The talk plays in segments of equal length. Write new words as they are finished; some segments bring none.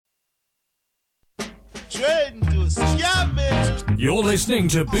You're listening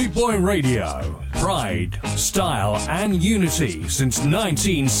to Boot Boy Radio. Pride, style, and unity since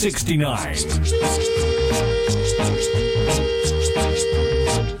 1969.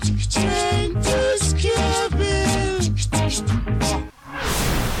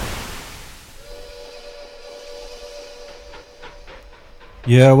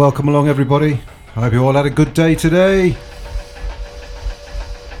 Yeah, welcome along everybody. I hope you all had a good day today.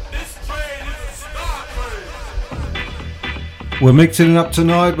 We're mixing it up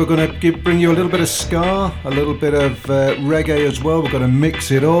tonight. We're going to bring you a little bit of ska, a little bit of reggae as well. We're going to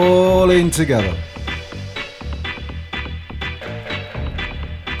mix it all in together.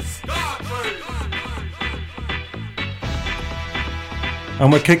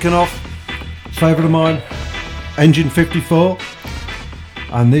 And we're kicking off, favourite of mine, Engine 54.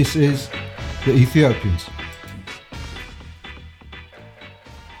 And this is the Ethiopians.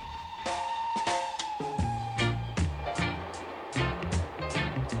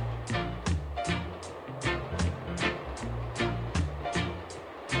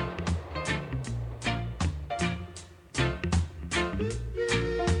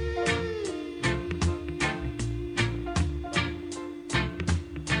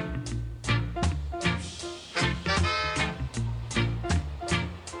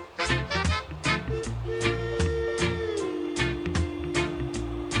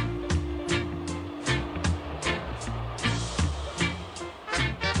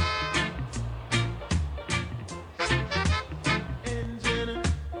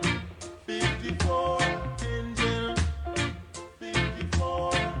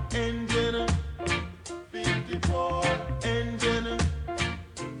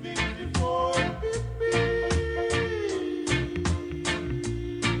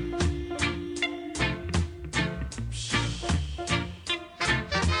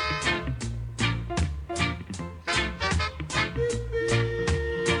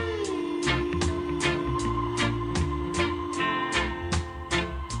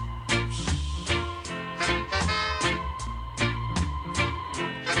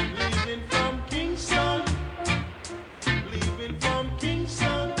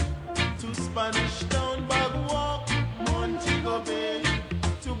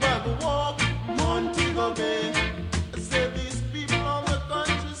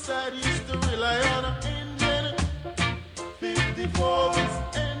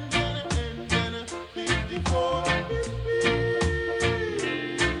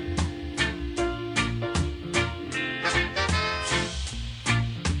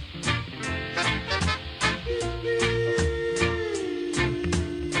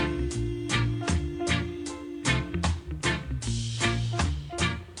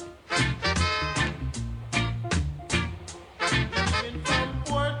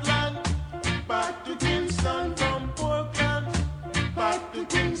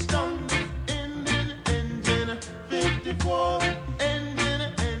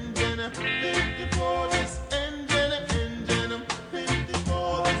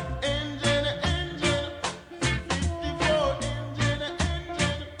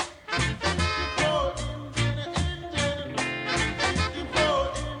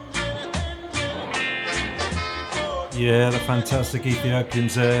 Yeah, the fantastic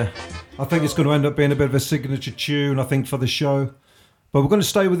Ethiopians there. I think it's going to end up being a bit of a signature tune, I think, for the show. But we're going to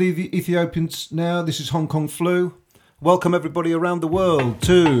stay with the Ethiopians now. This is Hong Kong Flu. Welcome everybody around the world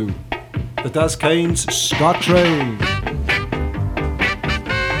to the Das Kane's Ska Train.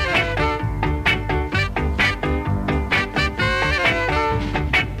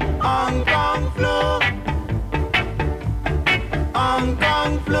 Hong Kong Flu. Hong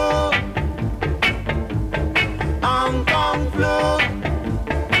Kong Flu. Hong Kong flu.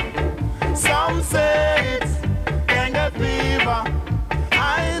 Some say it's dengue fever.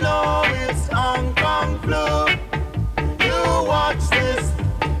 I know it's Hong Kong flu. You watch this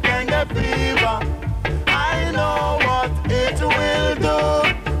dengue fever. I know what it will do.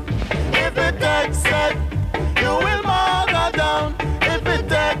 If it takes it, you will murder down. If it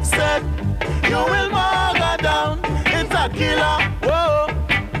takes it, you will murder down. It's a killer. Whoa.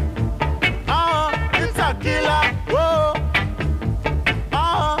 It's a killer. Whoa,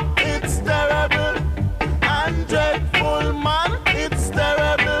 it's terrible and dreadful, man. It's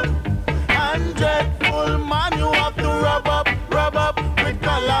terrible and dreadful, man. You have to rub up with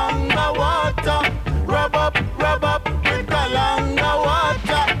Kalanga water. Rub up with Kalanga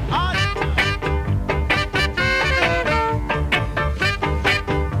water.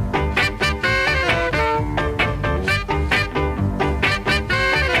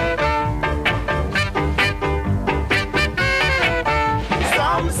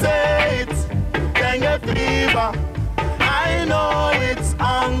 fever. I know it's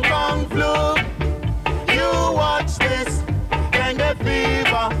Hong Kong flu. You watch this dengue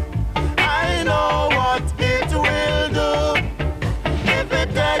fever. I know what it will do. If it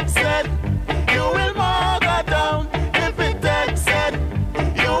takes it, you will murder down. If it takes it,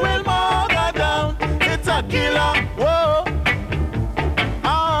 you will murder down. It's a killer, whoa.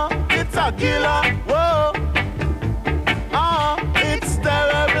 It's a killer, whoa. It's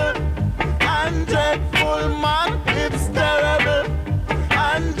terrible and dreadful, man. It's terrible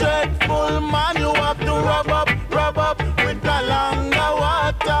and dreadful, man. You have to rub up with Kalanga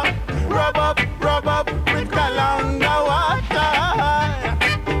water. Rub up with Kalanga water.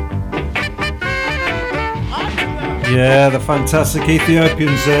 Yeah, the fantastic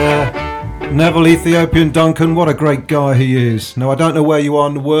Ethiopians there. Neville Ethiopian Duncan, what a great guy he is. Now, I don't know where you are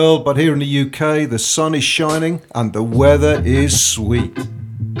in the world, but here in the UK, the sun is shining and the weather is sweet.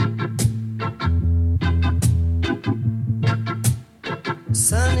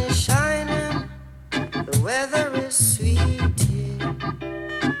 Sun is shining, the weather is sweet, yeah.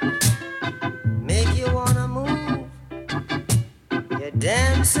 Make you wanna move your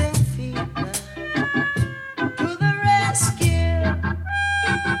dancing feet now. To the rescue,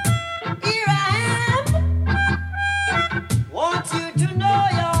 here I am. Want you to know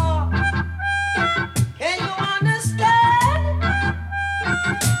can you understand?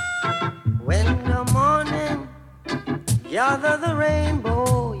 When the morning gather the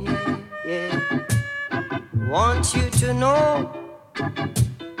rainbow, yeah, yeah. Want you to know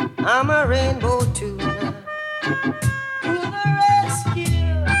I'm a rainbow too now. To the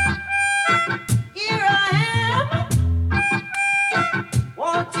rescue, here I am.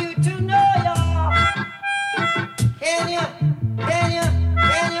 Want you to know can you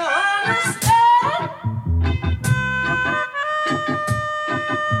understand?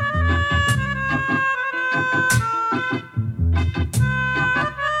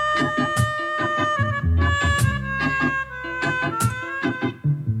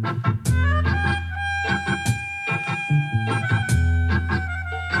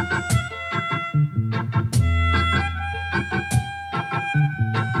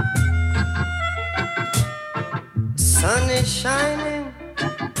 Sun is shining,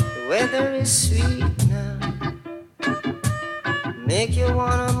 the weather is sweet now. Make you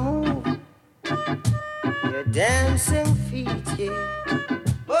wanna move your dancing feet, yeah.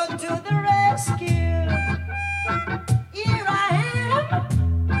 But to the rescue, here I am.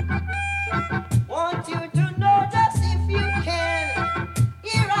 Want you to know just if you can.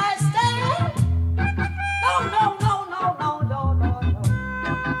 Here I stand. No, no, no, no, no, no, no, no.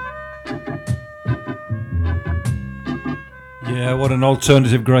 Yeah, what an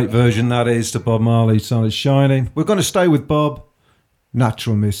alternative great version that is to Bob Marley's Sun is Shining. We're going to stay with Bob,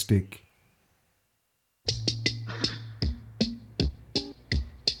 Natural Mystic.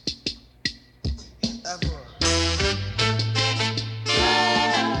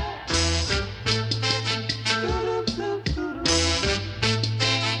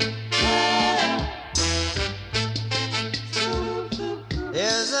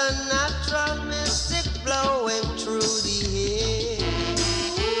 There's a natural mystic blowing through the air.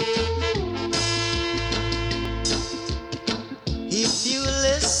 If you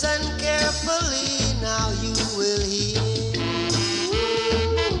listen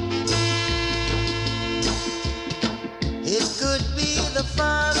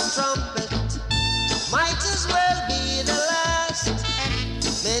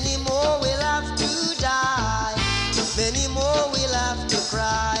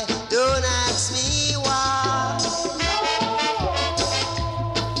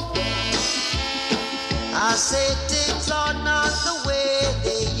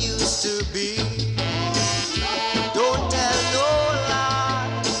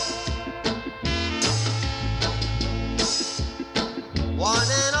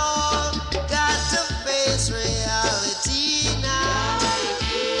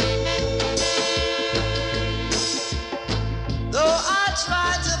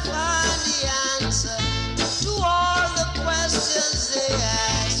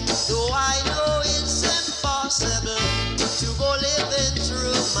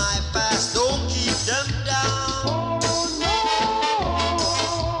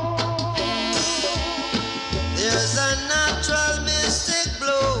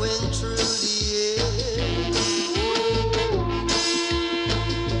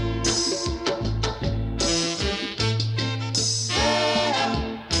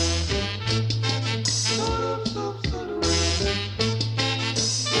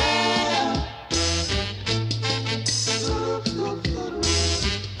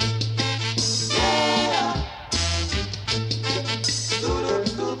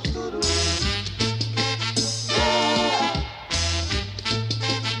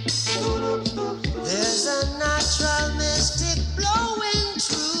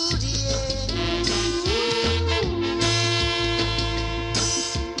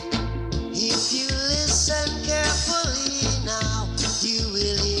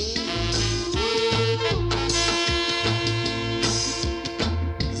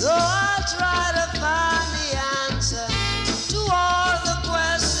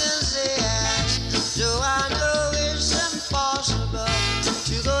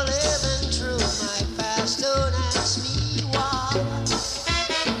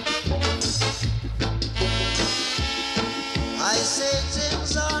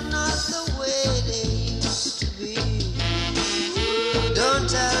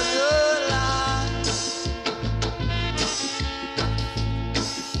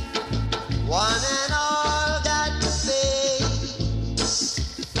One and all got to face.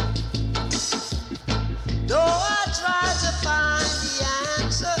 Though I try to find the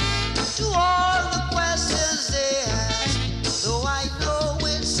answer to all the questions they ask, though I know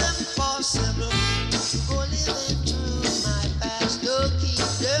it's impossible to go living through my past, don't keep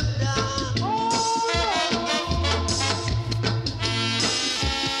them down.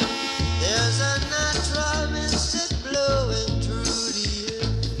 There's a natural mystic blowing through the air.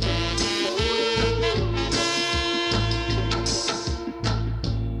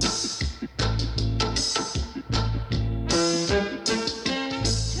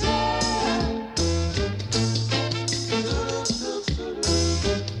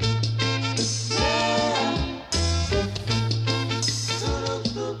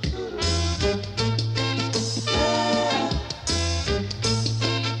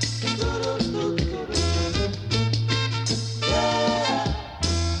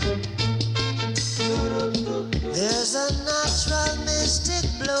 There's a natural mystic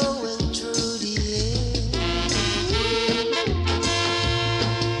blowing through the air.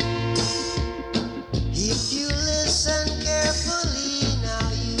 If you listen carefully, now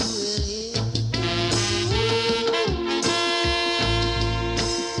you will hear.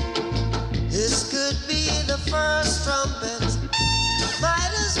 This could be the first trumpet,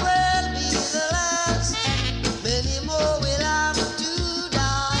 might as well be the last. Many more will have to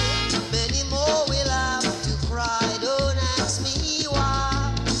die, many more will have to cry. Don't ask me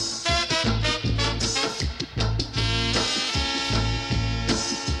why.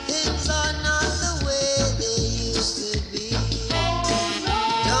 Things are not the way they used to be.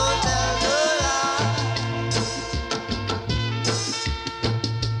 Don't tell no lie.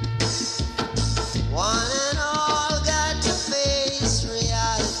 One and all got to face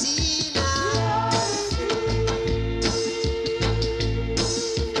reality now.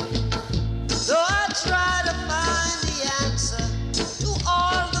 Though I try to find the answer to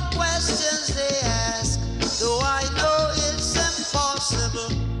all the questions they ask, though I know it's impossible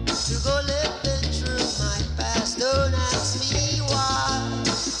to go living through my past, don't ask me why.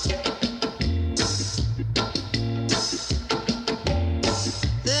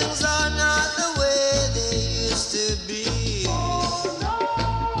 Things are not the way they used to be.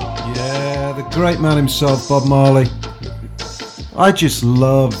 Yeah, the great man himself, Bob Marley. I just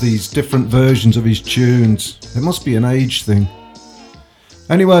love these different versions of his tunes. It must be an age thing.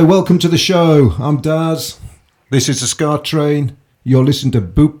 Anyway, welcome to the show. I'm Daz. This is the Ska Train. You're listening to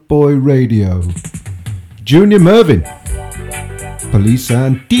Boot Boy Radio. Junior Mervyn. Police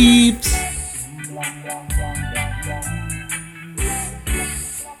and Thieves.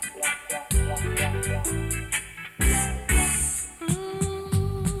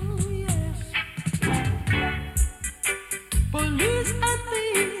 Police and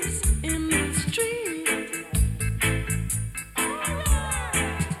thieves in the street,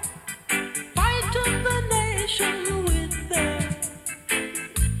 fighting the nation with their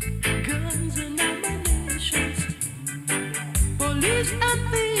guns and ammunition. Police and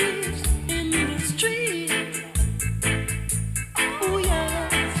thieves in the street, oh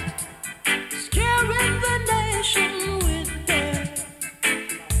yes, scaring the nation with their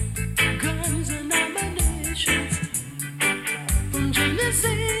guns and ammunition. From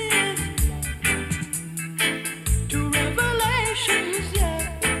Genesis to Revelations, yeah,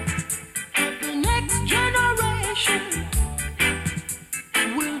 but the next generation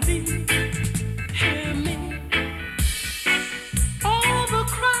will be, hear me, all the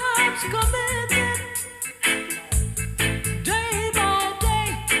crimes committed day by day.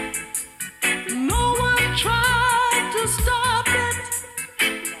 No one tried to stop it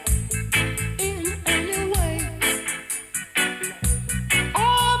in any way.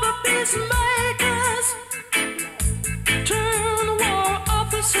 All the peacemakers turn war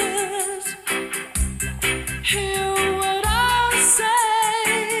officers. Hear what I say.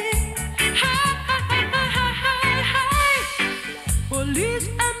 Hey, hey, hey, hey. Police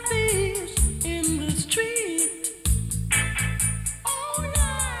and thieves in the street. Oh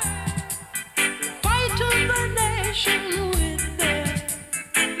yeah. Fighting the nation with their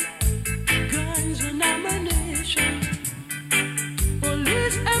guns and ammunition.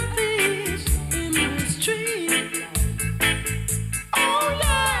 Police and thieves in the street. Oh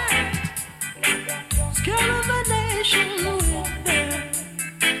yeah, scaring the nation with their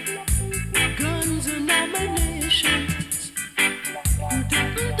guns and ammunition.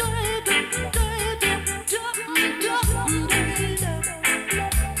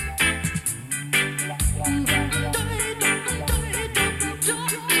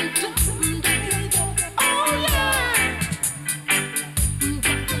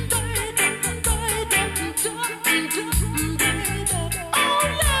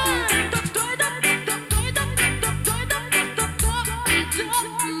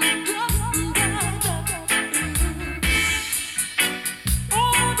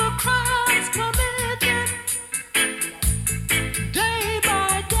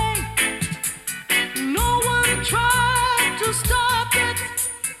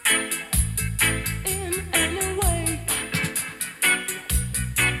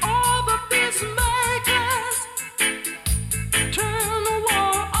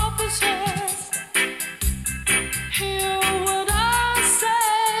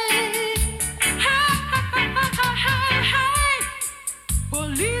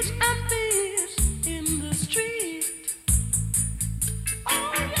 Police and thieves in the street.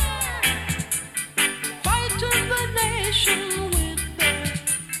 Oh yeah, fighting the nation with their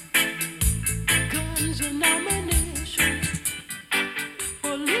guns and ammunition.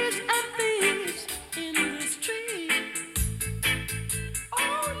 Police and thieves in the street.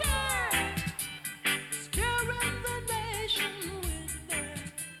 Oh yeah, scaring the nation with their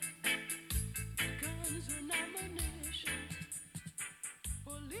guns and ammunition.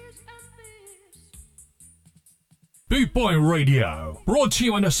 Police and thieves. Boot Boy Radio, brought to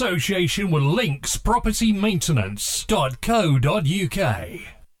you in association with linkspropertymaintenance.co.uk.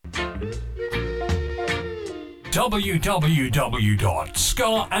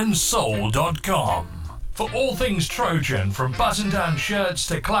 www.scarandsoul.com for all things Trojan, from button-down shirts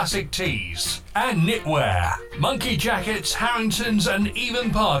to classic tees and knitwear, monkey jackets, Harringtons and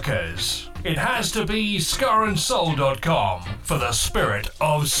even Parkers. It has to be scarandsoul.com for the spirit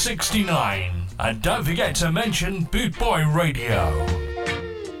of 69. And don't forget to mention Boot Boy Radio.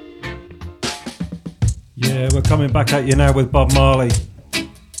 Yeah, we're coming back at you now with Bob Marley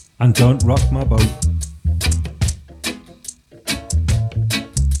and Don't Rock My Boat.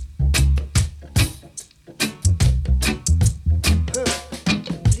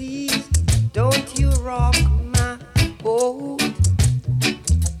 Please don't you rock my boat,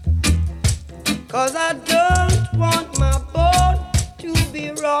 'cause I don't want my boat to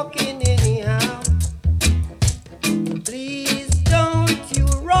be rocking anyhow. Please don't you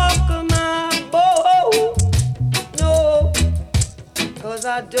rock my boat, no, 'cause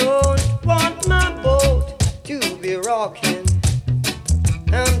I don't want my boat to be rocking.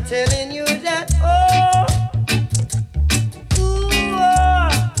 I'm telling you that, oh, ooh, oh,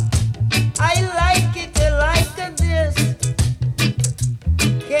 I like it like this.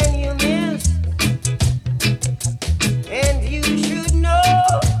 Can you miss? And you should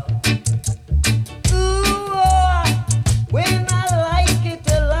know, ooh, oh, when I like it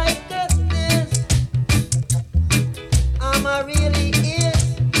like this, I'm a really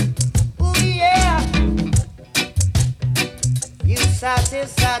is. Ooh, yeah. You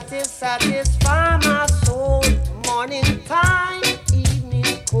satisfy my soul, morning time,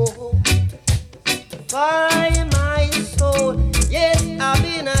 evening cold. By my soul, yes, I've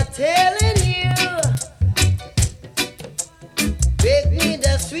been telling you, bake me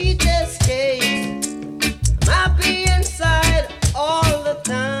the sweetest cake. I'm happy inside all the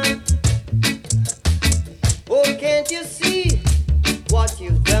time. Oh, can't you see what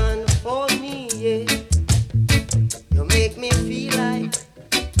you've done for me? Yeah. You make me feel like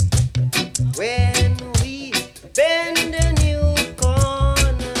when we bend the new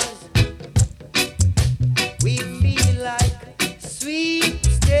corners, we feel like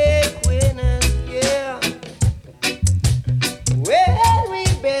sweepstake winners, yeah. When we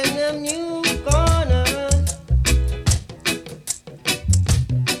bend them new corners,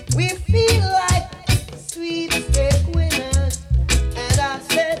 we feel like sweepstake winners. And I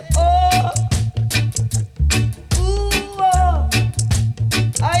said, oh, ooh, oh,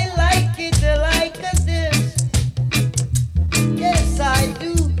 I like it like this. Yes, I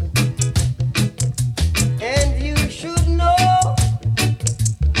do. And you should know,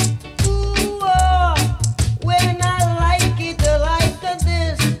 ooh, oh, when I like it like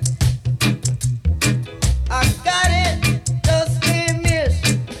this, I got it, just can't miss.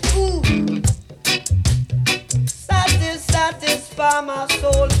 Ooh, satisfy my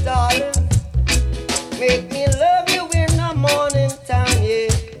soul, darling. Make me love you in the morning time, yeah.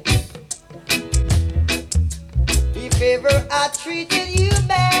 If ever I treated you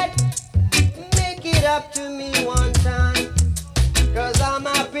bad, make it up to me one time, 'cause I'm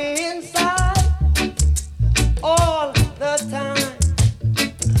happy inside all the time.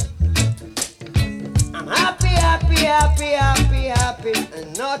 I'm happy,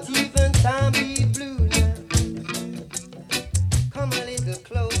 and not even time be blue now. Come a little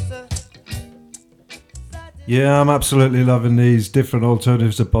closer. Yeah, I'm absolutely loving these different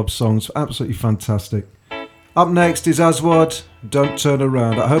alternatives to Bob's songs. Absolutely fantastic. Up next is Aswad, Don't Turn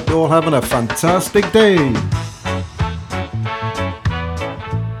Around. I hope you're all having a fantastic day.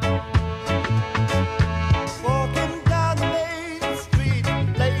 Walking down the main street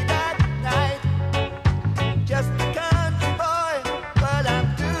late at night, just a country boy, but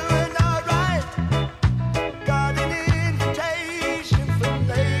I'm doing alright. Got an invitation from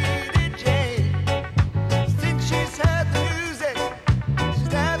Lady Jane. Since she's heard the music, she's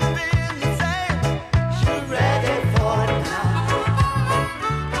never been the same. She's ready for it now.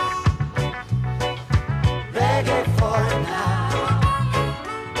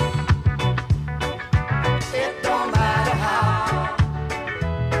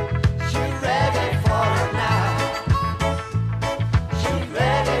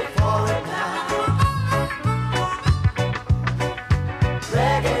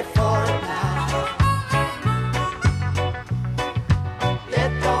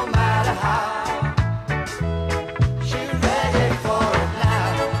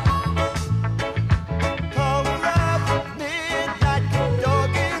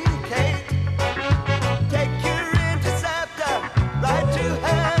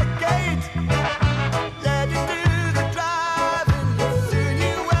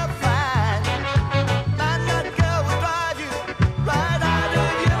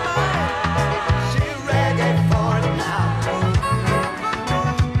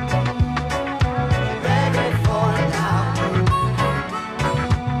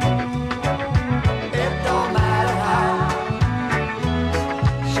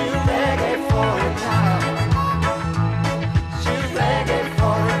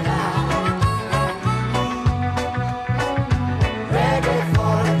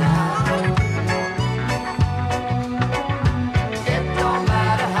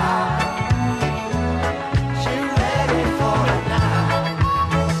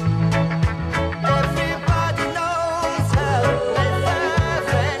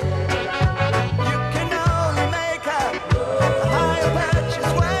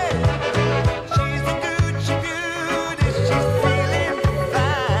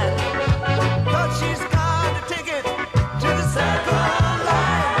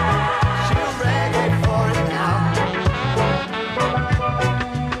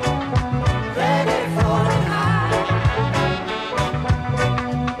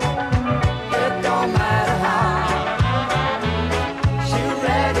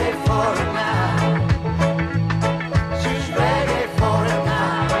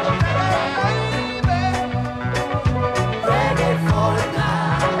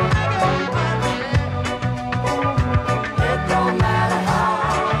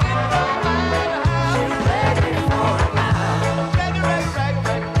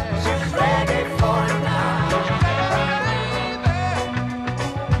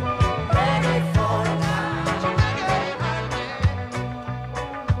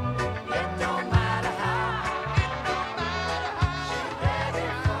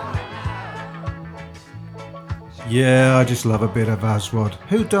 Yeah, I just love a bit of Aswad.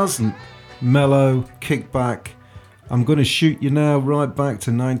 Who doesn't? Mellow, kick back. I'm going to shoot you now right back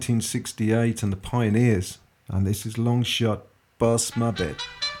to 1968 and the Pioneers. And this is Long Shot, Bust My Bit.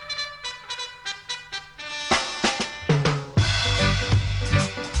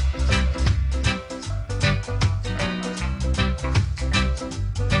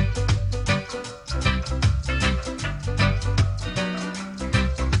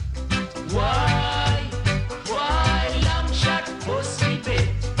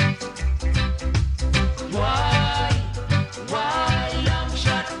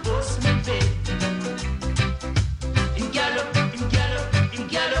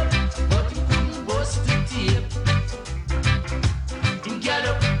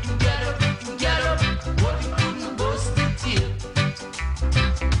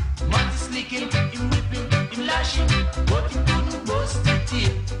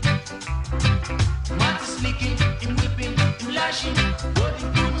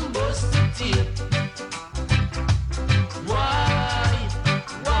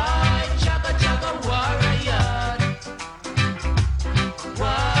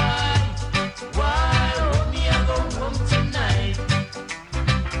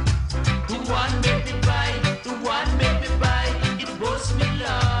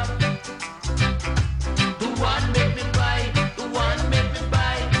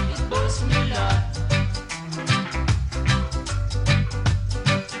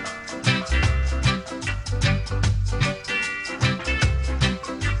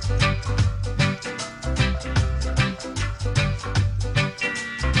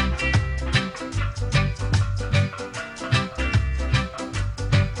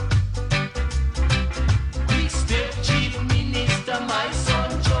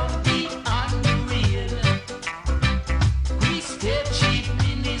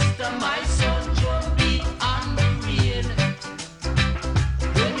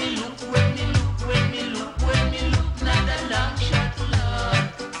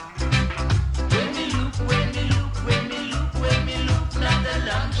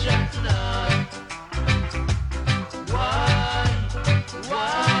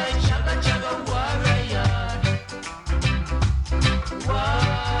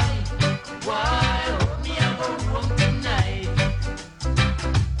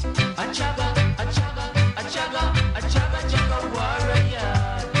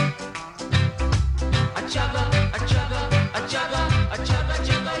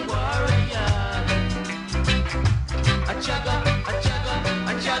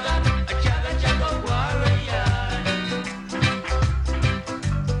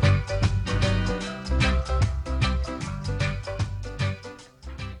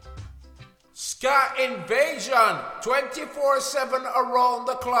 Invasion 24/7 around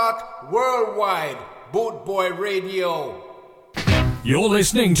the clock worldwide. Boot Boy Radio. You're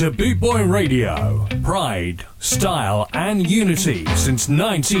listening to Boot Boy Radio. Pride, style, and unity since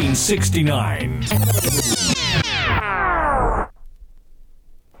 1969.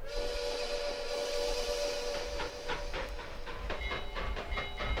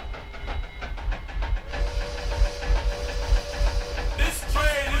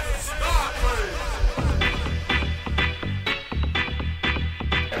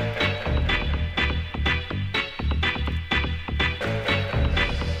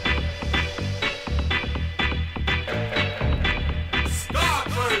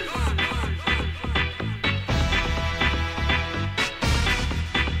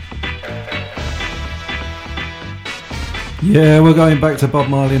 Yeah, we're going back to Bob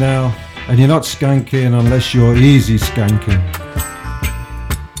Marley now, and you're not skanking unless you're easy skanking.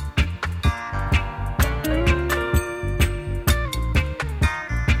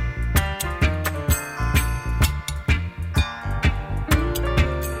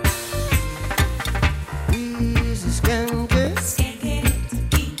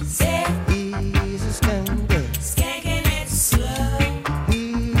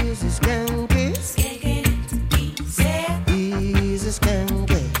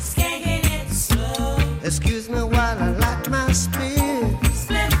 Excuse me while I light my spirit.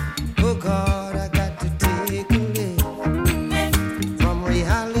 Oh God, I got to take a lift. From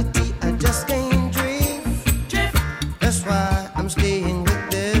reality, I just can't drift. That's why I'm staying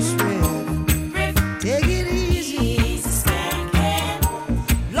with this riff. Take it easy,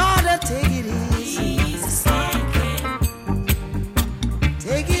 Lord, I take it easy.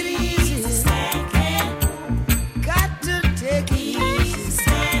 Take it easy, got to take it easy.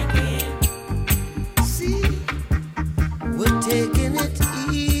 See,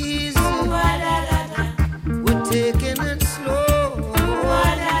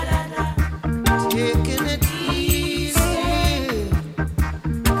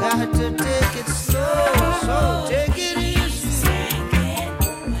 got to take it slow, so take it easy.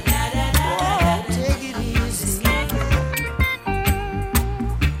 Oh, take it easy.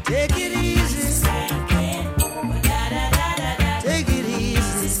 Take it easy. Take it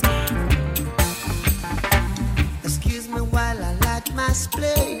easy. Excuse me while I light my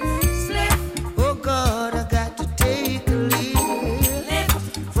spliff. Oh God, I got to take a leave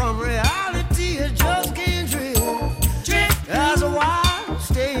from reality. I just can't drift as a wild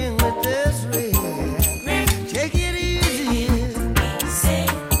staying with this real. Take it easy.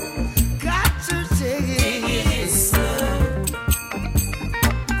 Got to take it easy.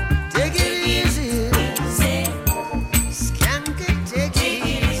 Take it easy. Skank it, take it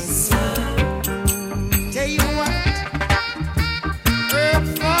easy. Tell you what, herb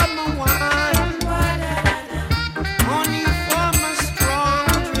for my wine, honey for my strong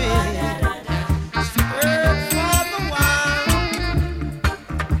drink. Herb for my wine,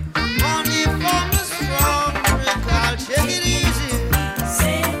 honey for my strong drink. I'll take it easy.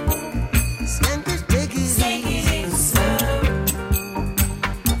 Skank it, take it easy.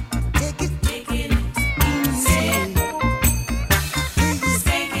 Take it easy.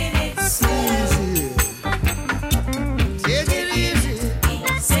 Take it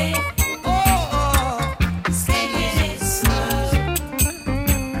easy. Oh, take it easy.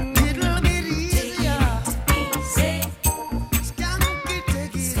 Little bit easier. Skank it,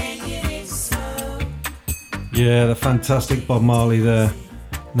 take it easy. Yeah, the fantastic Bob Marley there.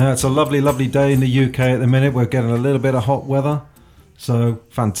 Now, it's a lovely, lovely day in the UK at the minute. We're getting a little bit of hot weather. So,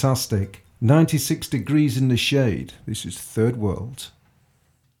 fantastic. 96 degrees in the shade. This is Third World.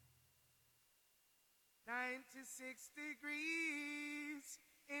 96 degrees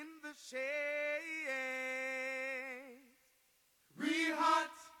in the shade. Real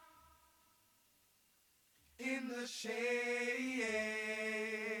hot in the shade.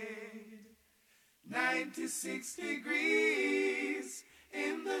 96 degrees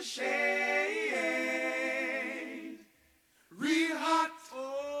in the shade. Real hot,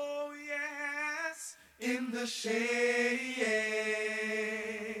 oh yes, in the shade.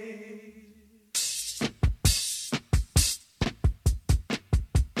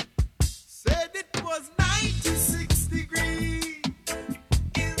 Said it was 96 degrees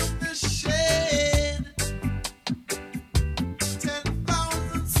in the shade.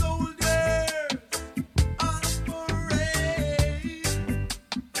 10,000 soldiers on parade,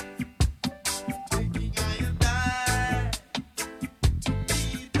 taking I and I to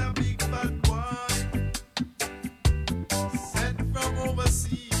meet a big bad boy sent from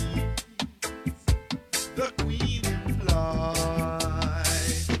overseas, the Queen employed.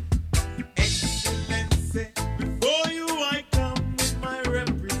 Excellency, before you I come with my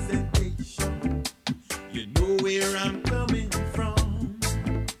representation. You know where I'm coming from.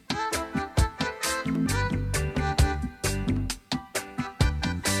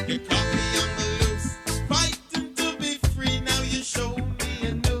 You caught me on the loose, fighting to be free. Now you show me a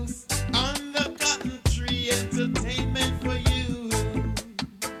noose on the cotton tree. Entertainment for you,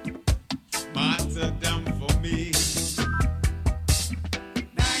 martyrdom for me.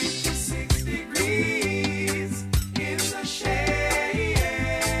 96 degrees in the shade.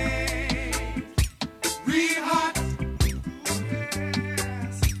 Real hot,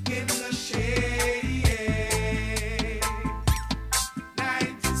 yes, in the shade.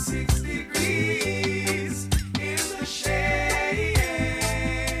 96 degrees in the shade.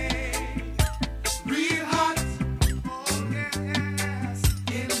 Real hot, oh yes,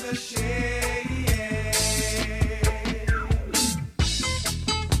 in the shade.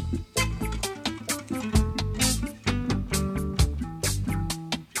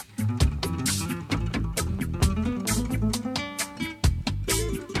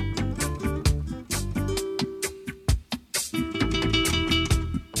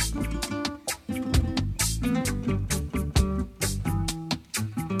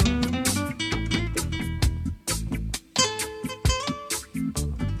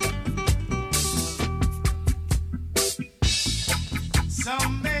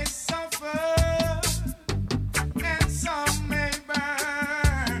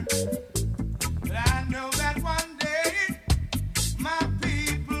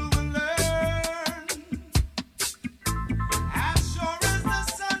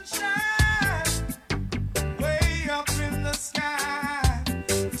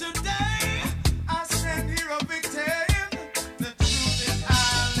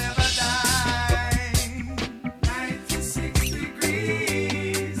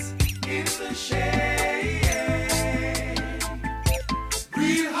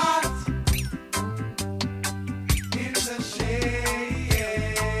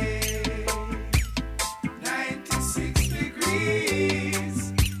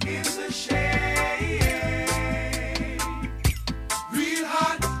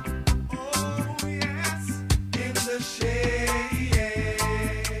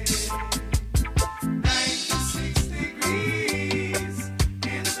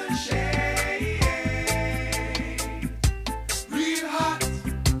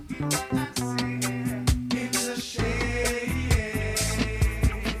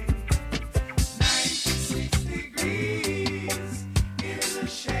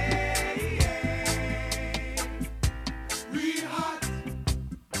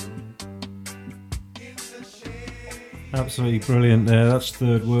 Absolutely brilliant there. That's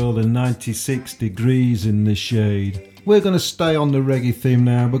Third World and 96 Degrees in the Shade. We're going to stay on the reggae theme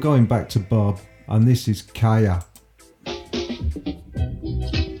now. We're going back to Bob, and this is Kaya.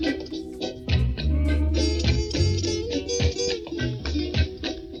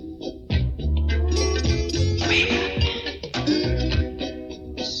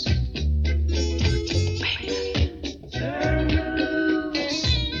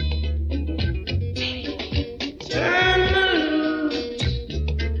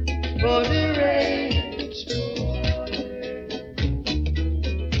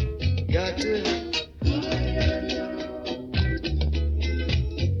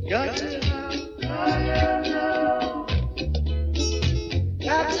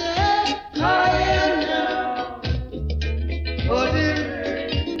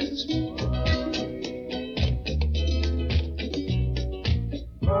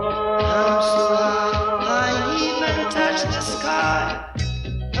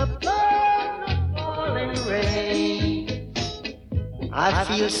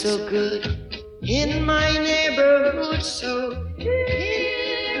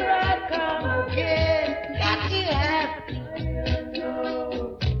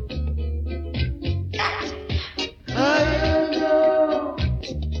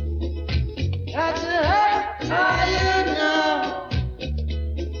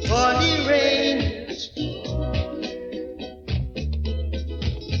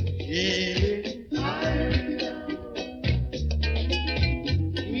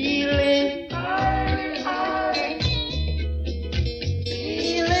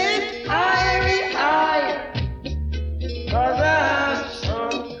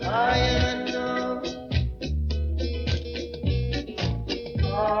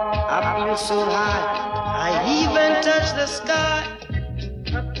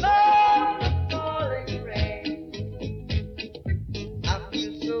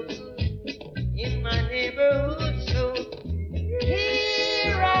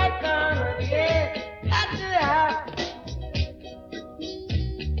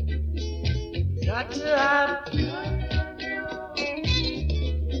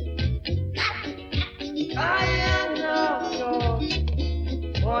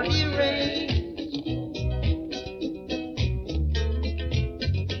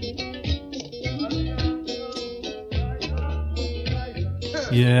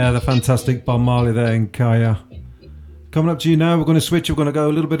 Yeah, the fantastic Bob Marley there in Kaya. Coming up to you now, we're going to switch. We're going to go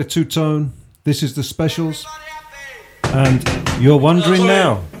a little bit of two-tone. This is the Specials. And You're Wondering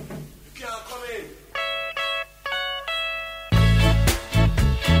Now.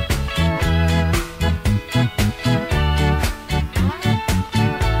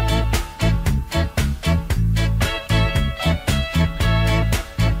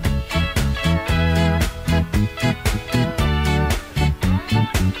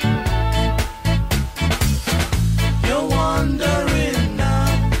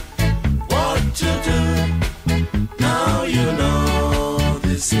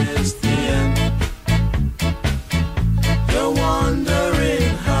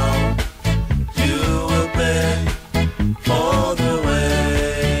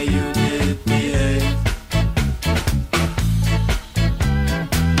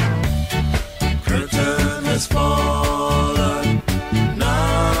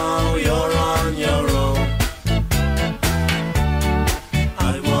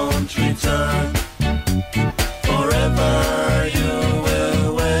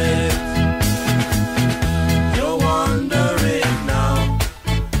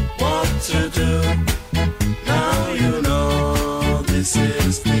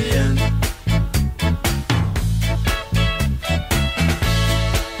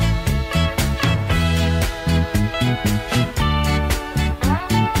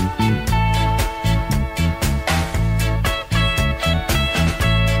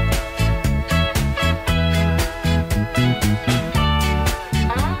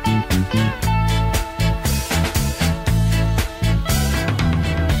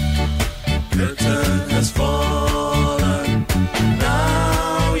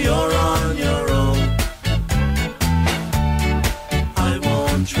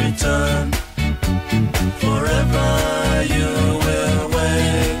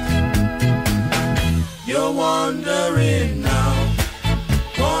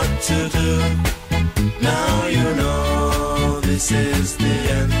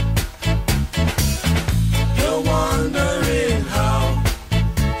 You're wondering how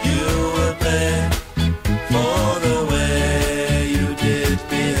you will pay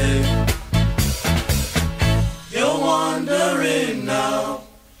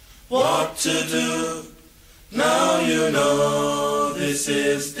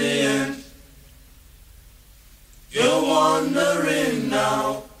the end. You're wondering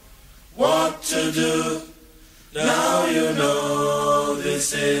now what to do. Now you know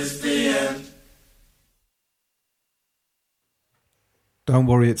this is the end. Don't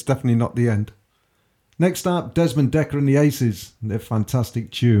worry, it's definitely not the end. Next up, Desmond Dekker and the Aces, and their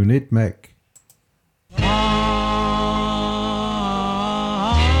fantastic tune, Idmek.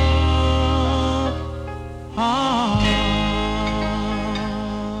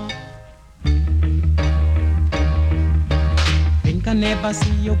 Think I never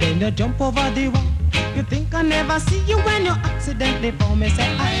see you when you jump over the wall. You think I never see you when you accidentally fall. Me say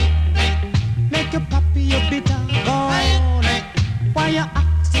I make you puppy, you bitter gall. Why you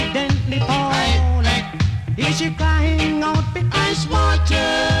accidentally fall? Is she crying out because water?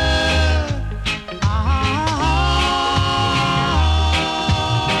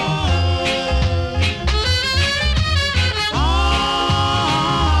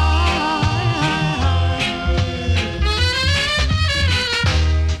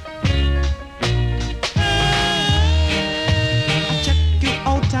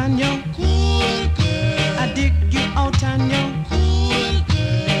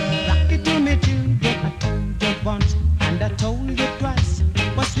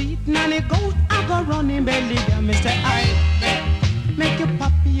 Running belly, Mr. I make you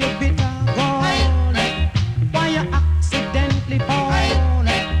puppy, you bitter gall. Why you accidentally fall?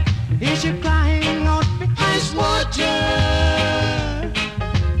 Is you crying out because water?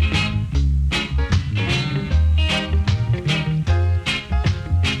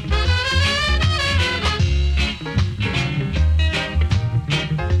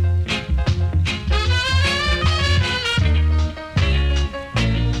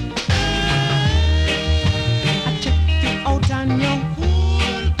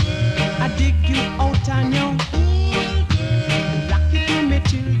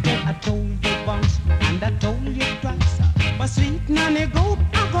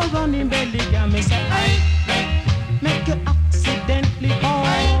 Running belly, me say I make you accidentally fall,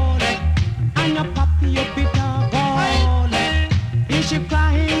 and your puppy you bitter gall. Is she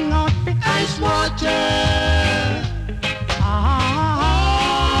crying out because water?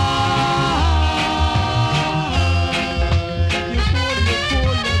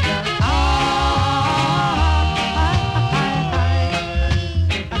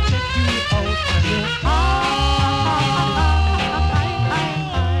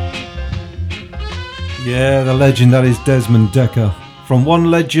 Yeah, the legend that is Desmond Dekker. From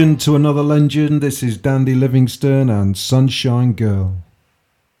one legend to another legend, this is Dandy Livingstone and Sunshine Girl.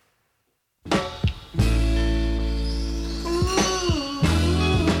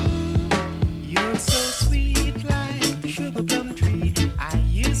 You're so sweet like sugar plum tree. I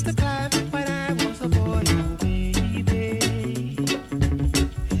used to climb when I was a boy, oh baby.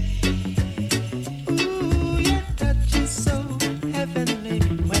 Ooh, your touch is so heavenly.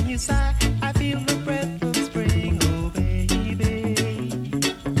 When you sigh, I feel the breath of spring, oh baby.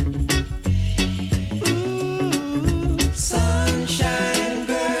 Ooh, sunshine.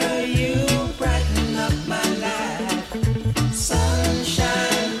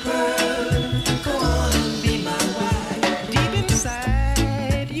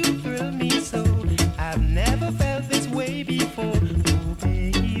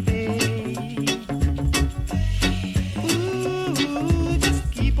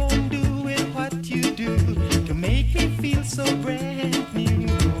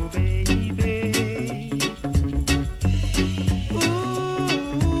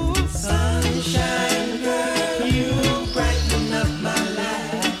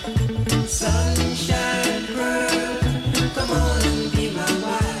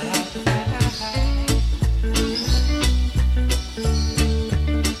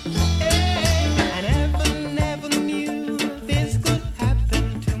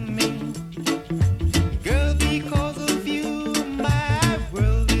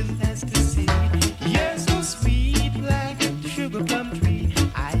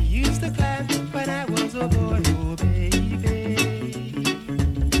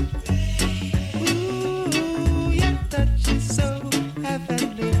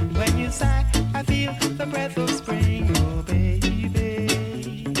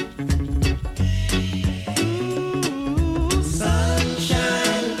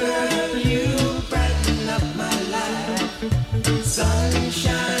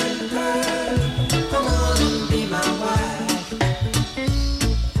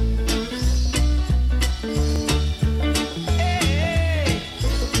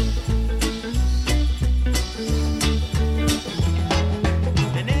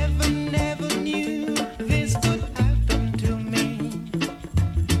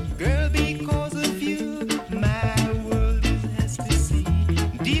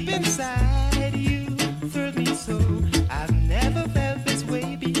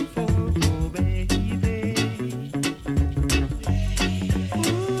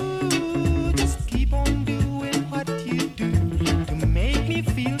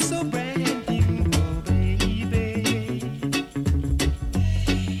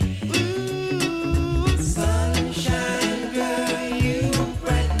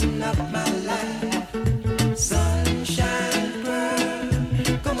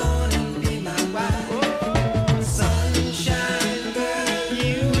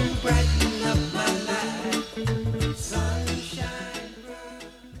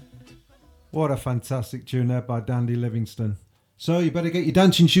 What a fantastic tune there by Dandy Livingstone. So you better get your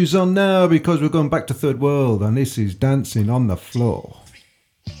dancing shoes on now because we're going back to Third World and this is Dancing on the Floor.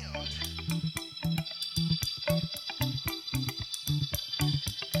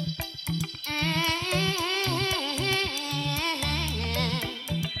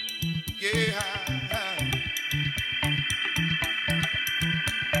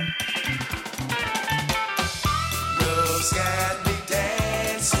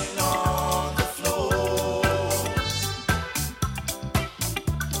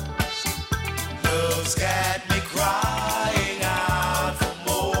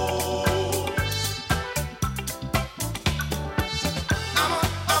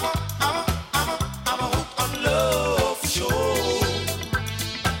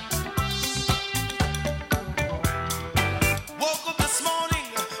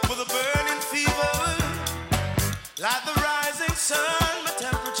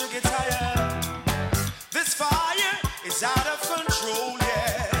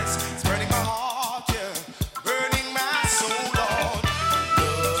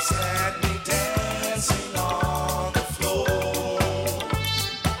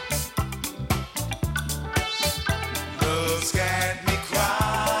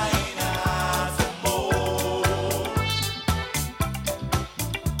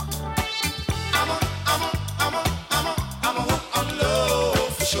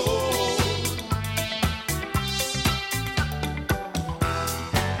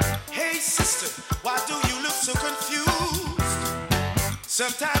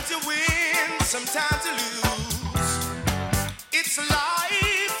 Sometimes you win, sometimes you lose. It's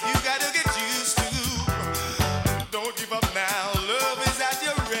life you gotta get used to. Don't give up now, love is at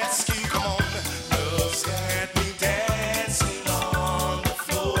your rescue. Come on, love's got me dancing on the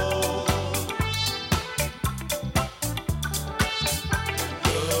floor.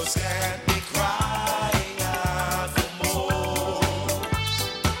 Love's got me crying out for more.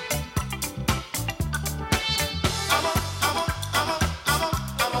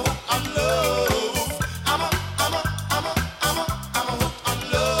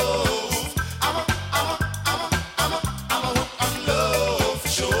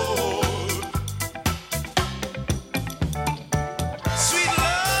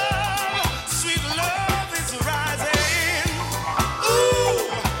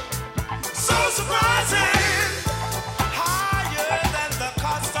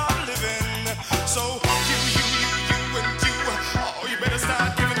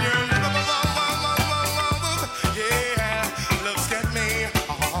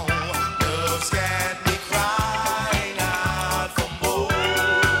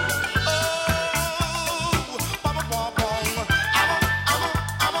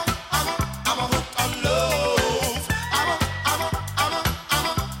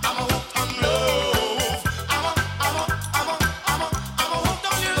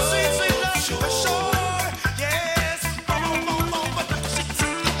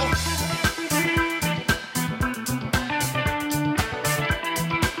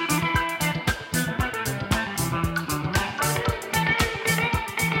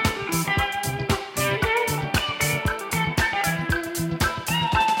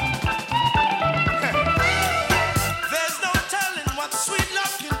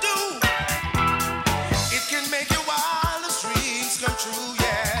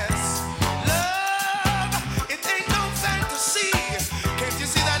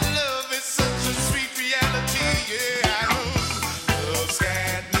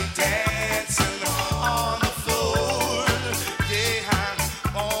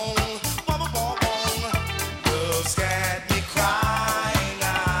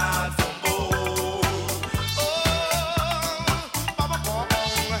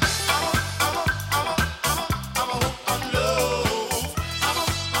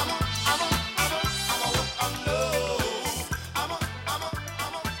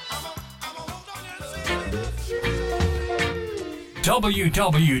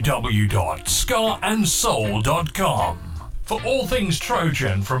 www.scarandsoul.com for all things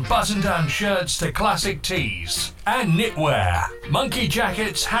Trojan, from button-down shirts to classic tees and knitwear, monkey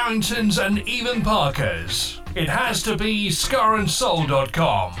jackets, Harringtons and even Parkers. It has to be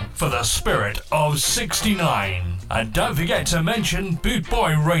scarandsoul.com for the spirit of 69. And don't forget to mention Boot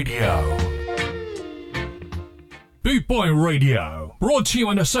Boy Radio. Boot Boy Radio, brought to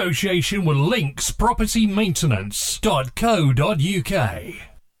you in association with linkspropertymaintenance.co.uk.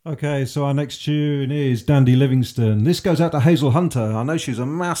 Okay, so our next tune is Dandy Livingstone. This goes out to Hazel Hunter. I know she's a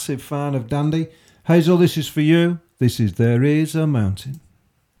massive fan of Dandy. Hazel, this is for you. This is There Is a Mountain.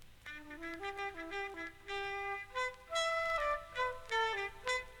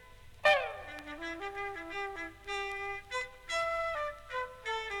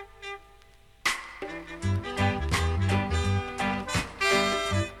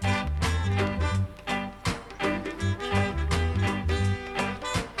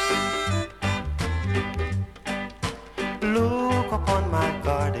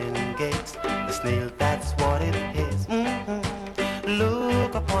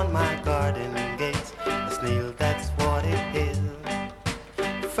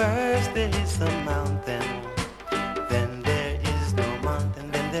 First there is a mountain, then there is no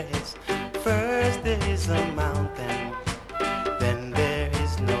mountain, then there is. First there is a mountain, then there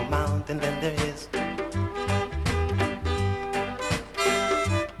is no mountain, then there is.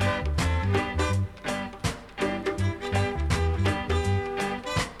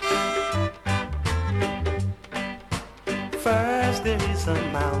 First there is a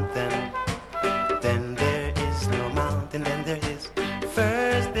mountain, then there is no mountain, then there is.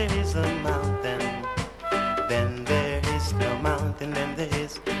 First there is a mountain, then there is no mountain, then there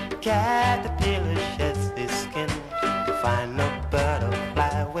is. Caterpillar sheds his skin to find no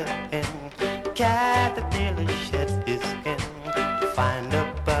butterfly within. Caterpillar sheds his skin to find a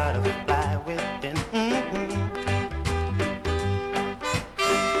butterfly within.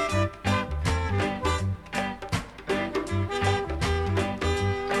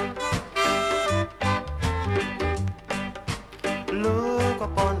 Look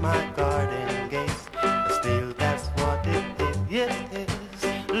upon my garden gates, still that's what it is, yes it is.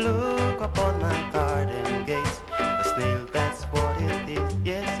 Look upon my garden gates, still that's what it is,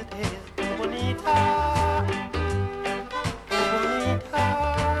 yes it is. Bonita, bonita.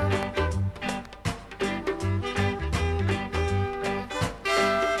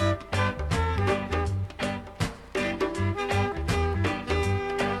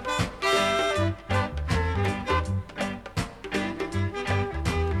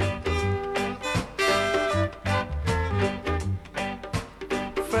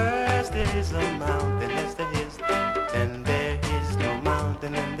 First there is a mountain, yes there is. Then there is no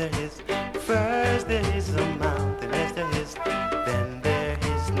mountain, and there is. First there is a mountain, yes there is. Then there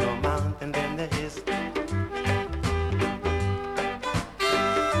is no mountain, then there is.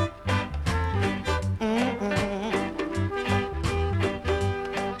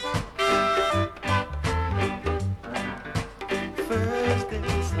 First there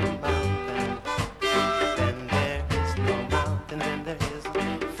is a mountain, then there is no mountain, then there is.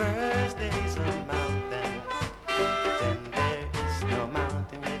 First there is a mountain, then there is no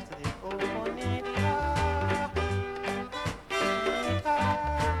mountain, yes there is. Oh bonita, bonita,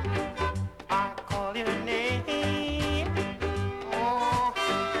 I call your name. Oh,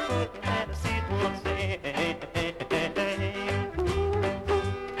 put me at a seat and say.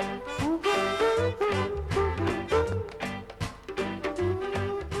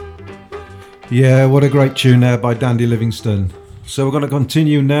 Yeah, what a great tune there by Dandy Livingstone. So we're going to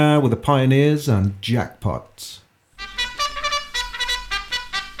continue now with the Pioneers and Jackpots.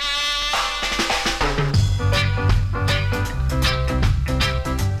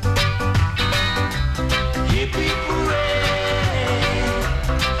 Yippee hooray!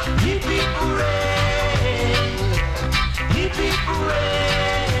 Yippee hooray! Yippee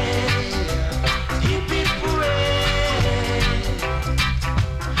hooray! Yippee hooray!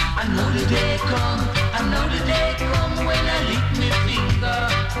 I know the day come, I know the day come when I lick me finger.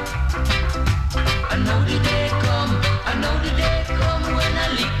 I know the day come, I know the day come when I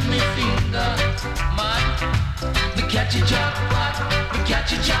lick me finger. Man, me catch a jackpot, me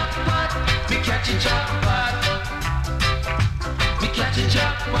catch a jackpot, me catch a jackpot. Me catch a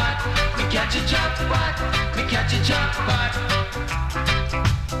jackpot, me catch a jackpot, me catch a jackpot.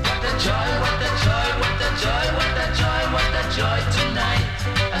 What a joy, what a joy, what a joy, what a joy, what a joy tonight.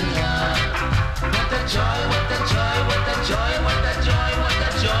 Allah. What a joy, what a joy, what a joy, what a joy, what a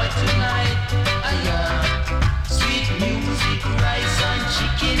joy tonight. Allah. Sweet music, rice and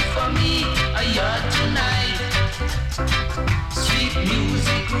chicken for me. Allah tonight. Sweet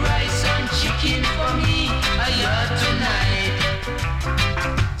music, rice and chicken for me. Allah tonight.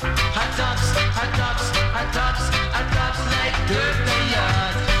 Hot tops, hot tops, hot tops, hot tops like dirt the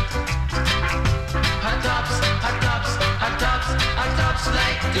yard. Hot tops, hot tops, hot tops, hot tops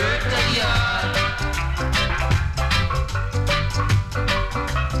like dirt the yard.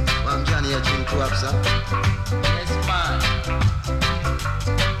 Ma'am Johnny, you drink two ups, huh? Yes, man.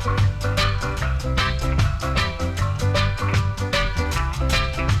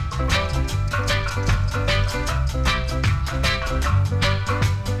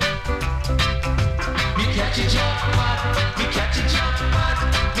 Me catch a jackpot, me catch a jackpot,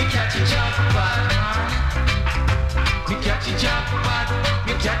 me catch a jackpot. Me catch a jackpot,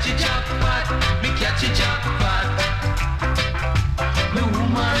 me catch a jackpot, me catch a jackpot. Me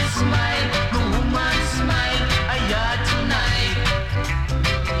woman smile, I yard tonight.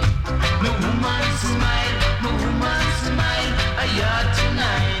 Me woman smile, I yard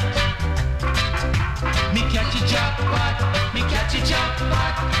tonight. Me catch a jackpot, me catch a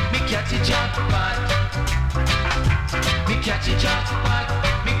jackpot, me catch a jackpot. Me catch a jackpot,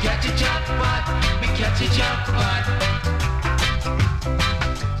 me catch a jackpot, me catch a jackpot.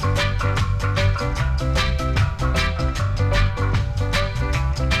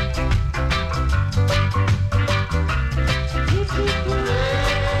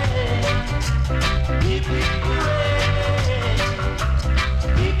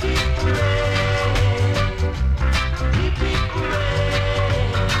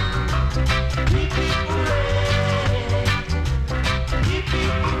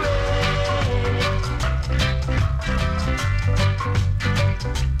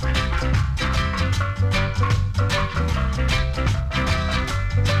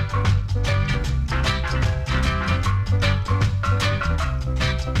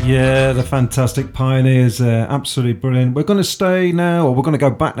 Yeah, the fantastic Pioneers there. Absolutely brilliant. We're going to stay now, or we're going to go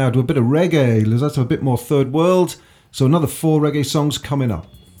back now to a bit of reggae. Let's have a bit more third world. So another 4 reggae songs coming up.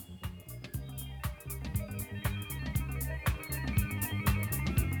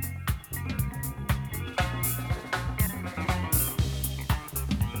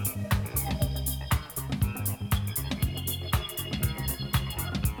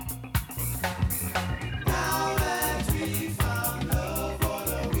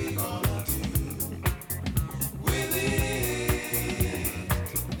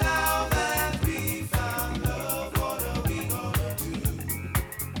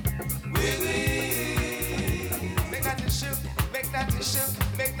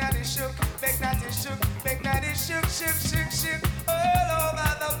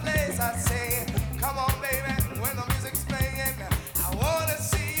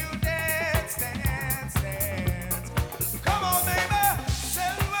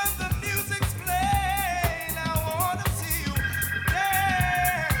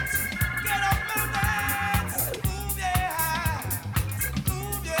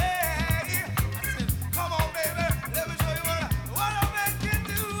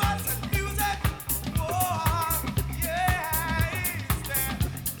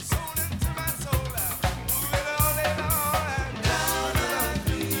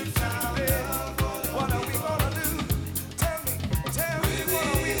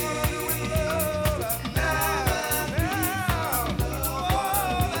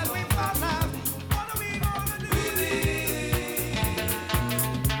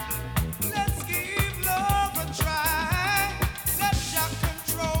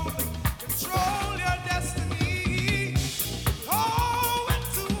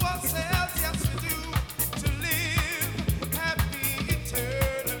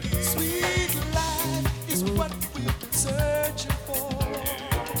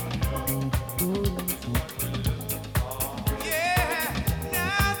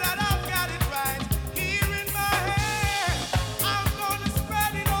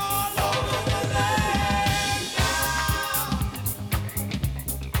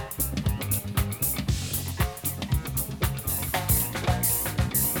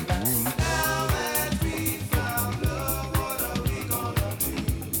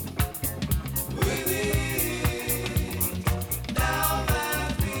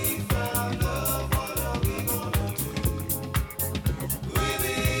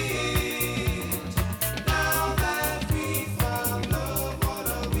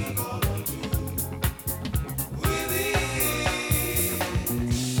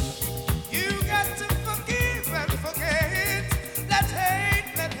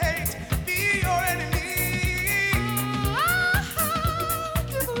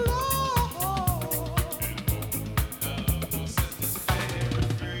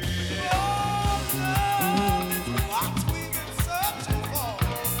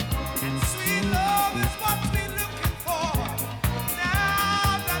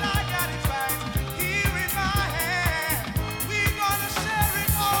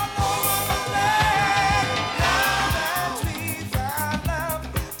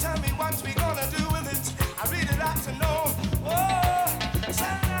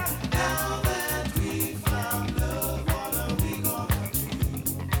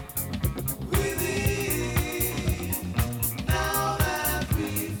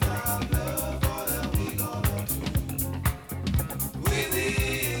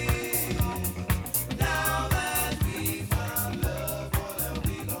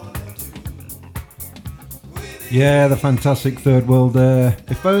 Yeah, the fantastic third world there.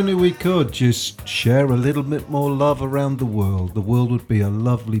 If only we could just share a little bit more love around the world would be a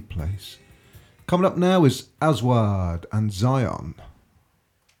lovely place. Coming up now is Aswad and Zion.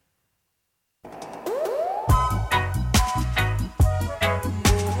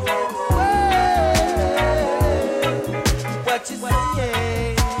 What you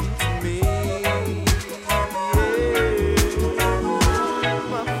saying to me?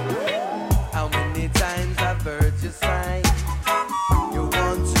 How many times I've heard you say you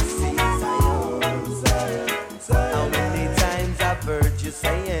want to see Zion? How many times I've heard you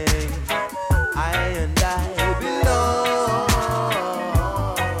saying I and I belong?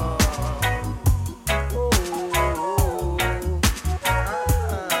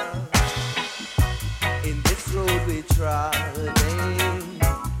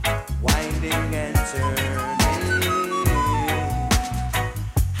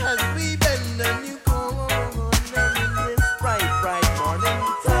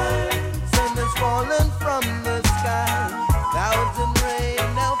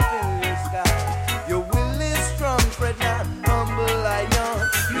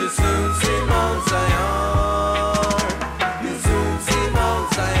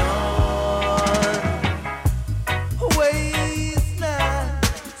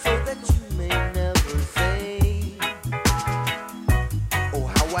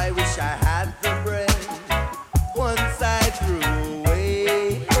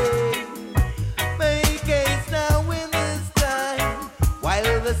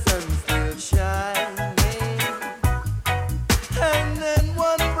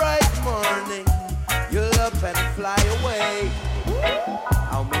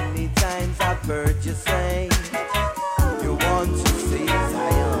 I've heard you say you want to see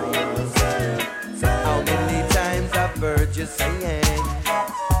Zion. How many times I've heard you saying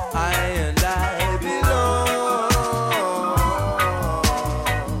I and I belong.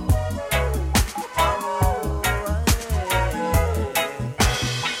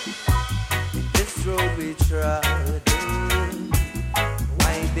 This road we trod,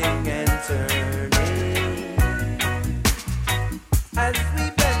 winding and turning, as we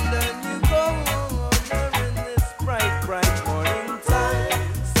bend and you go in this bright, bright morning time.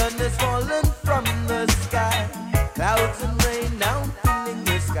 Sun is falling from the sky, clouds and rain now filling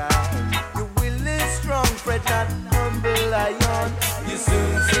the sky. Your will is strong, fret not, humble iron. You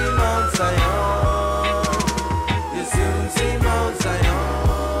soon see Mount Zion. You soon see Mount Zion.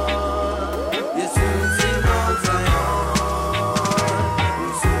 You soon see Mount Zion.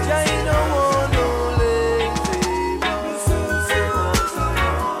 Jah don't want no lazy man. You soon see Mount Zion.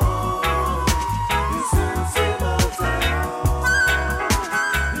 You soon see Mount Zion.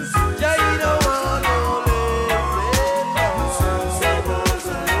 Jah don't want no lazy man. You soon see Mount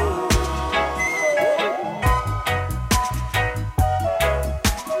Zion.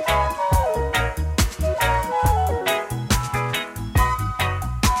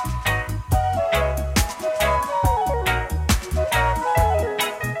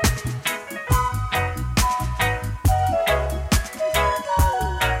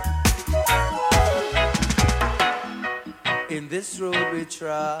 In this road we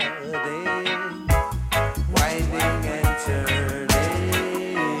trod, winding and turning,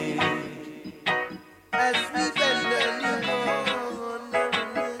 as we bend and you go under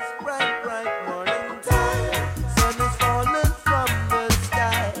this bright, bright morning time. Sun is falling from the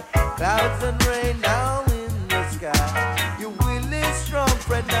sky, clouds and rain now in the sky. Your will is strong,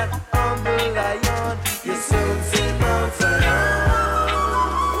 fret not, humble iron. You soon see Mount Zion.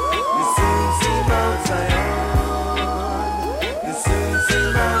 You soon see Mount Zion. You soon see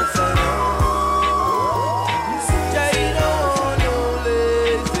Mount Zion. Jah don't want no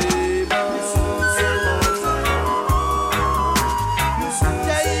lazy man. You soon see Mount Zion.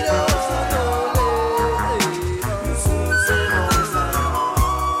 Jah don't want no lazy man. You soon see Mount Zion.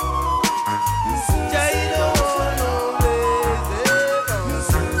 Jah don't want no lazy man. You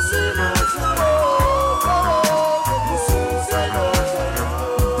soon see Mount Zion. You soon see Mount Zion.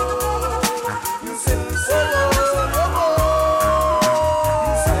 You soon see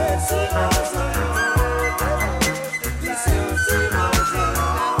Mount Zion.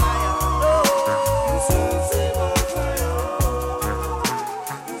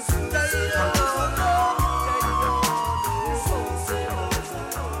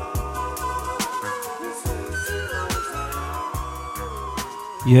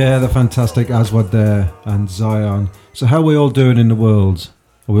 Yeah, the fantastic Aswad there and Zion. So how are we all doing in the world?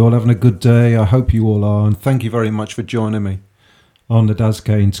 Are we all having a good day? I hope you all are, and thank you very much for joining me on the Daz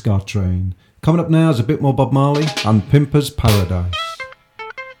Kane Ska Train. Coming up now is a bit more Bob Marley and Pimper's Paradise.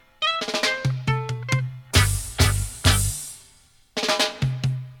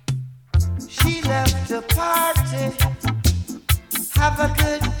 She left the party, have a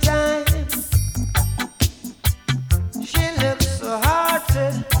good time. She looks so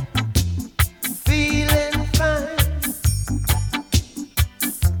hearted, feeling fine.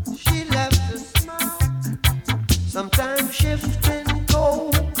 She left a smile, sometimes shifting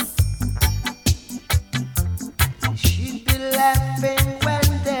cold. She'd be laughing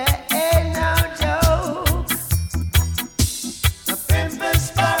when there ain't no joke. A pimper's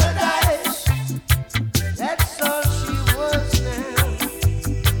paradise, that's all she was now.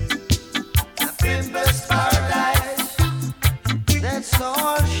 A pimper's paradise, that's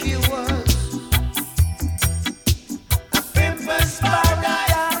all she was. A pimper's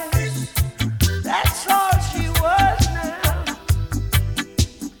paradise, that's all she was now.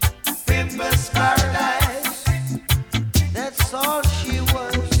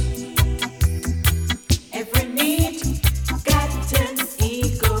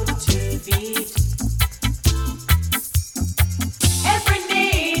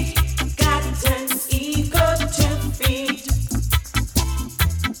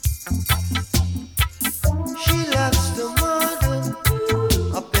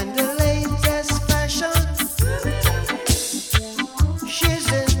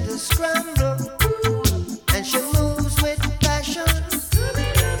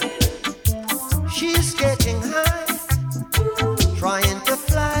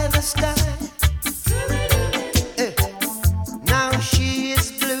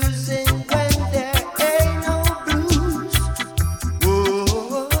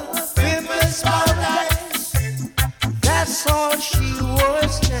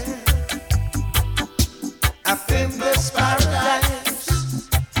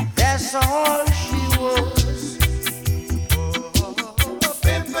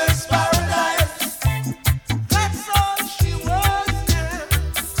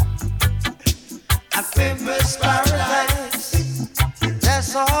 pimp's paradise.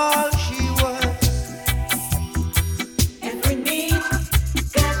 That's all she was. Every need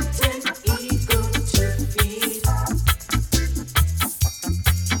got an ego to feed.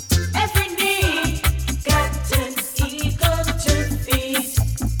 Every need got an ego to feed.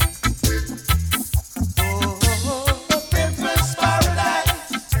 Oh, pimp's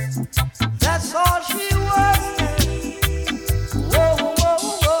paradise. That's all she was. Whoa, whoa,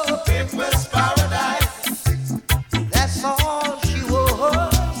 whoa, pimp's paradise. That's all she was.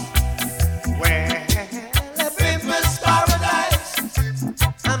 Well, a pimp's paradise.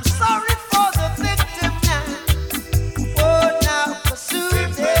 I'm sorry for the victim now. Oh, now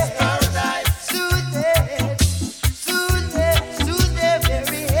soothe it, soothe it, soothe it, soothe it.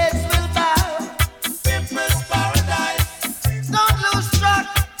 Very heads will bow. Pimp's paradise. Don't lose track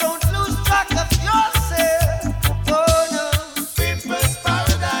of yourself. Oh no, pimp's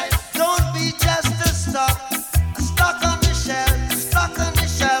paradise. Don't be just a stuck on the shelf, stuck on the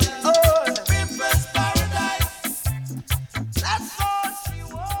shelf. Oh, pimp's paradise. That's all she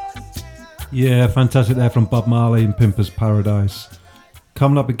was. Yeah, fantastic there from Bob Marley and Pimpers Paradise.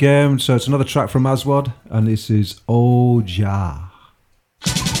 Coming up again, so it's another track from Aswad, and this is Oh Jah.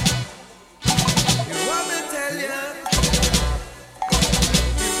 You want me to tell you?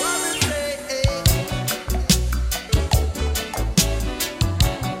 You want me to say,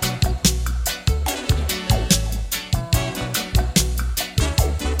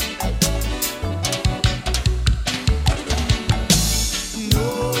 no,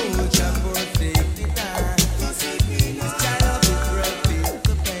 Jah for safety time. This child of Israel feels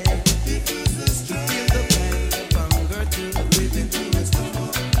the pain. Feel the pain of hunger to live in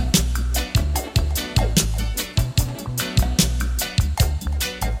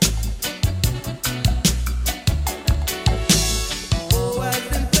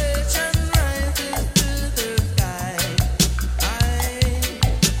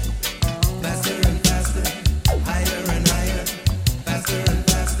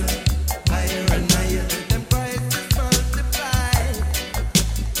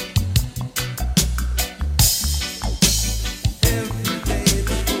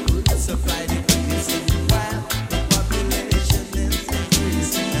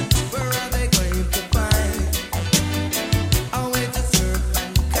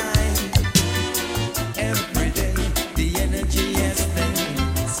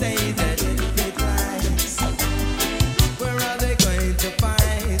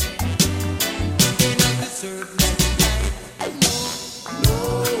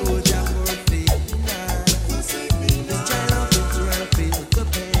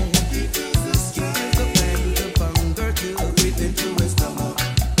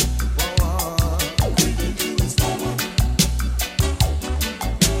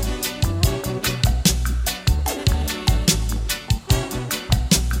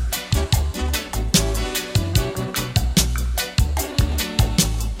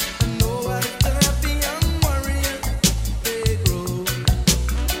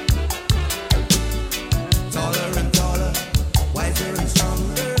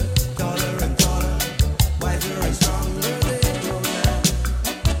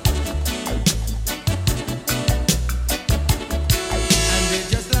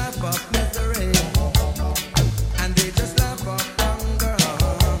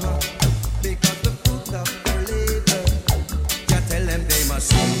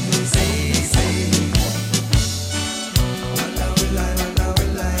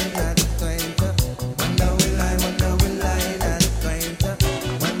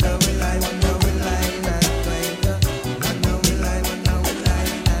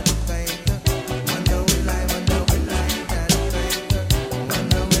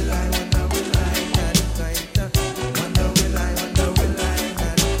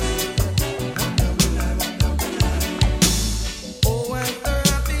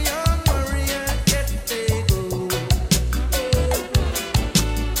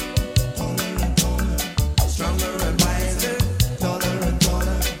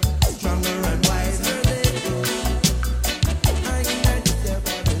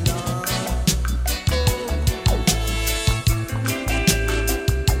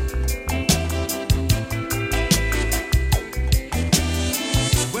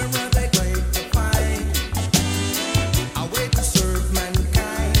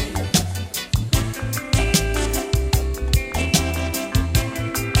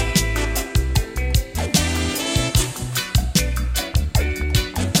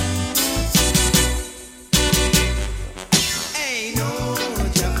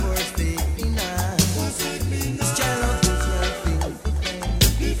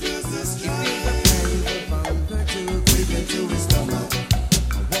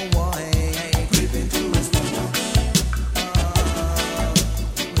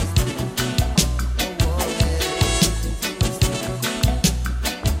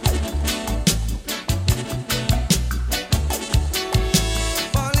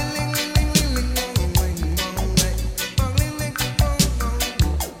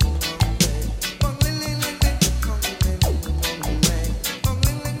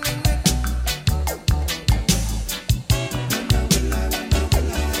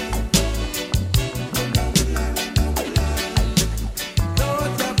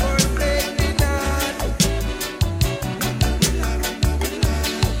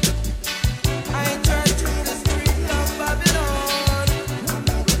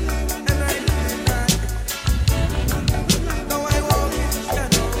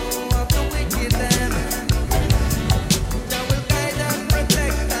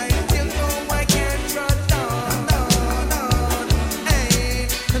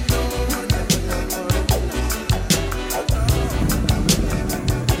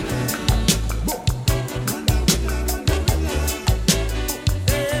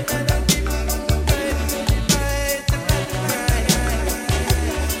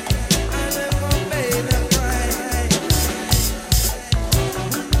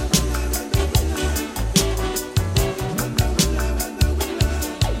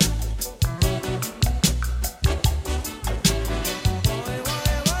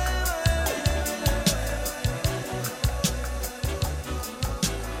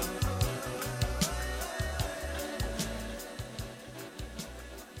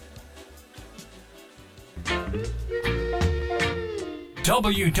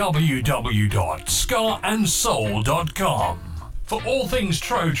www.scarandsoul.com for all things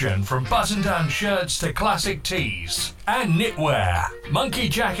Trojan, from button-down shirts to classic tees and knitwear, monkey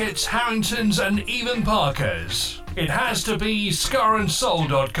jackets, Harringtons and even Parkers. It has to be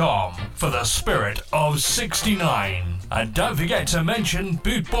scarandsoul.com for the spirit of 69. And don't forget to mention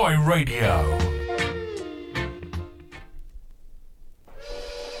Boot Boy Radio.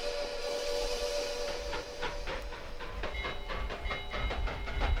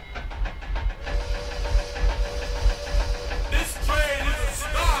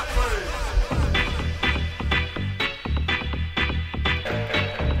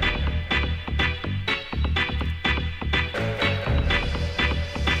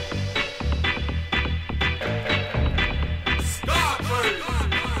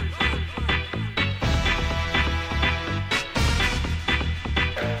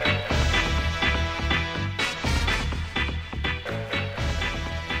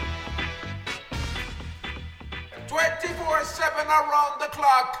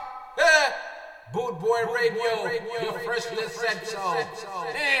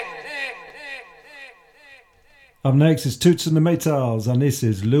 Up next is Toots and the Maytals, and this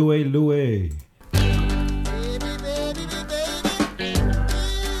is Louie Louie.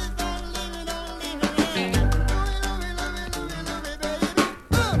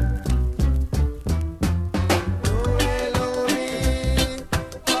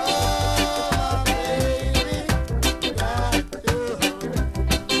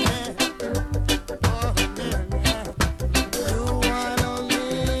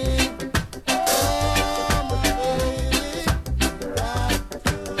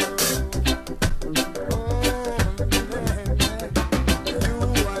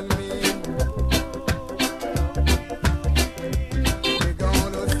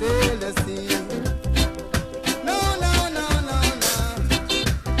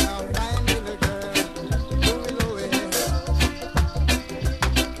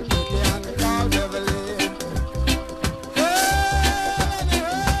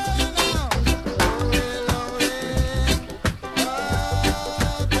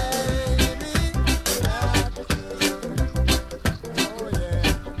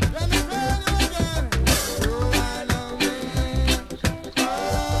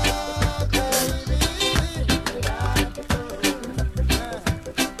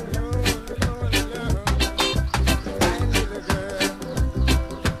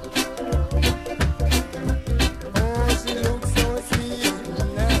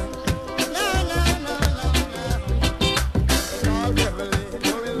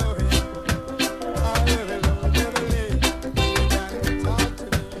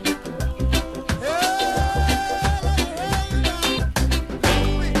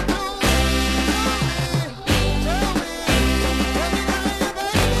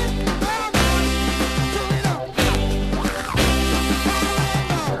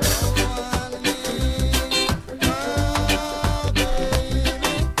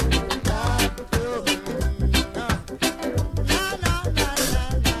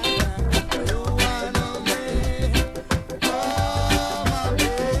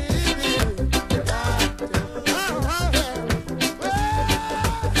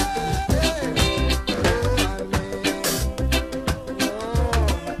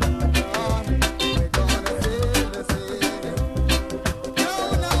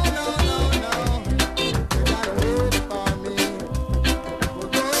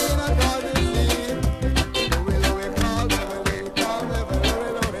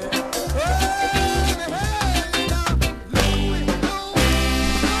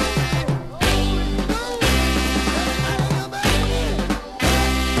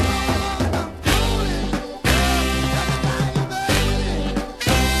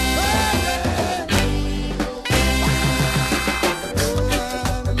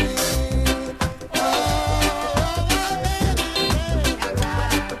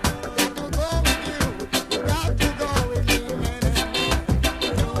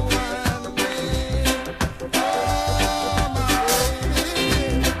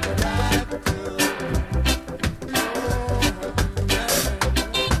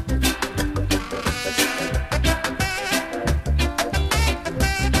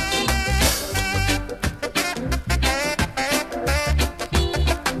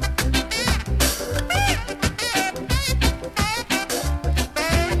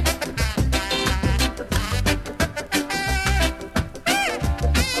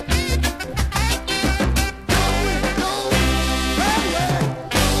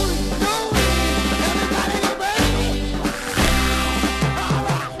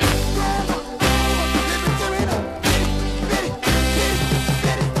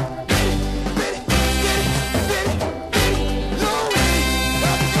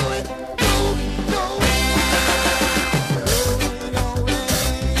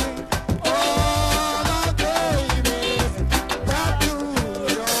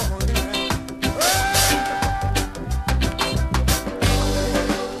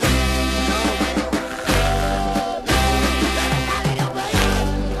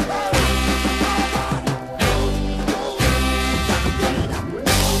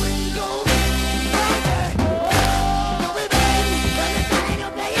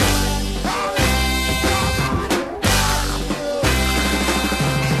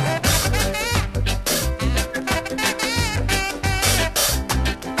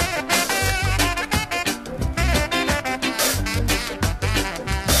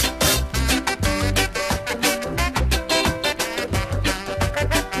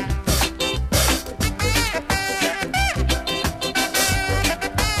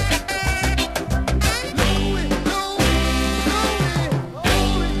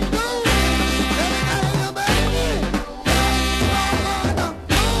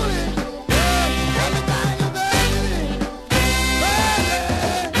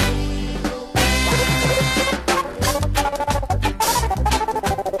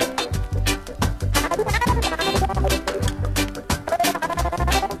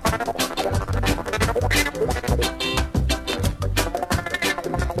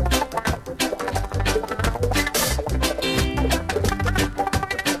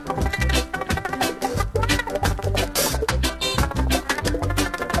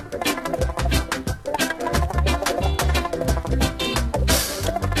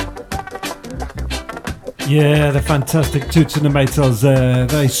 Yeah, the fantastic Toots and the Maytals there.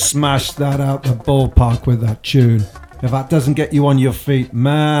 They smashed that out the ballpark with that tune. If that doesn't get you on your feet,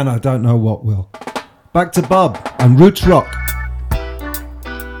 man, I don't know what will. Back to Bob and Roots Rock.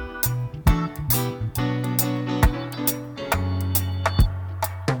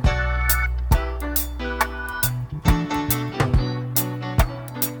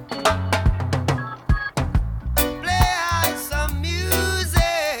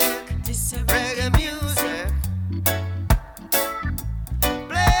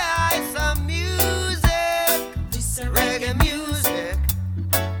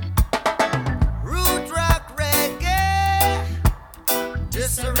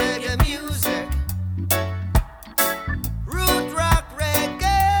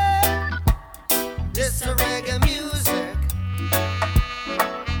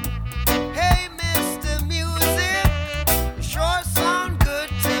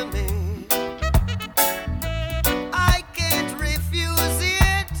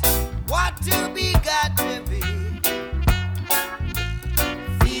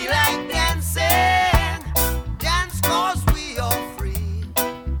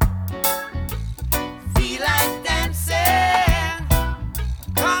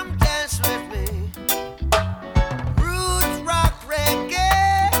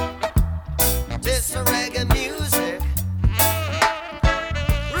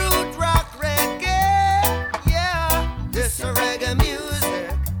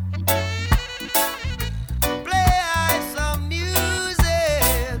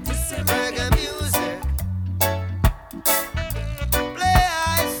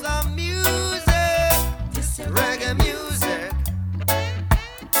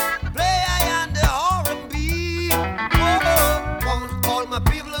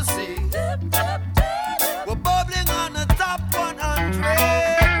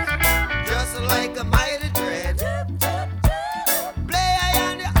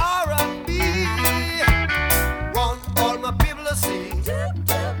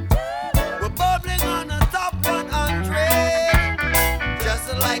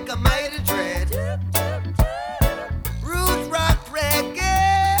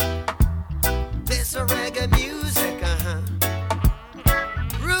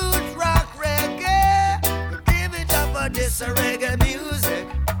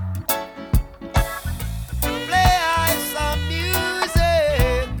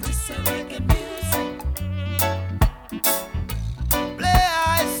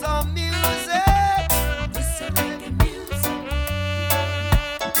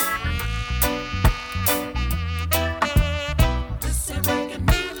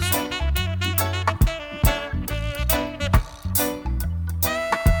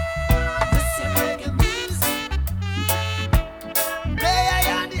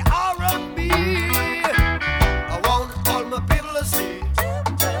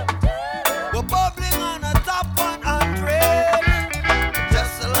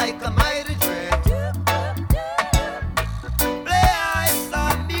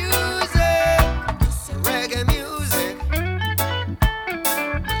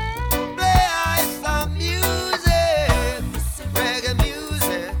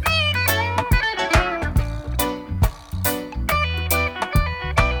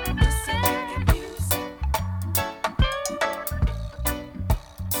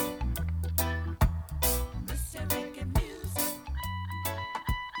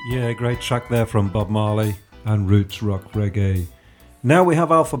 Yeah, great track there from Bob Marley and Roots Rock Reggae. Now we have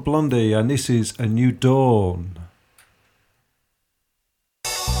Alpha Blondie and this is A New Dawn.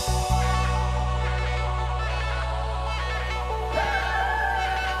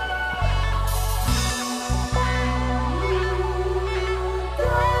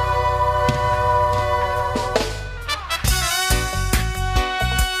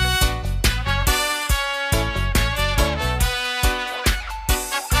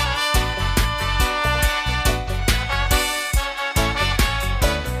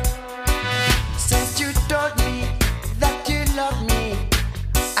 Since you taught me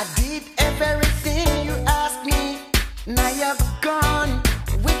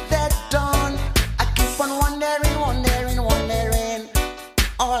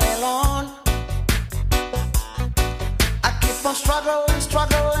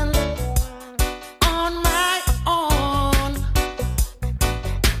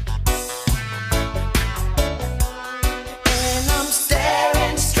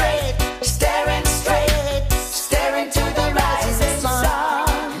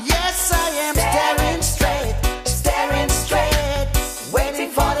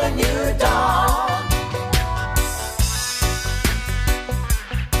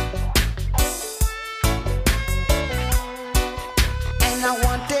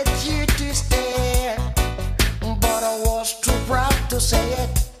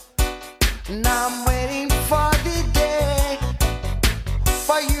it. Now I'm waiting for the day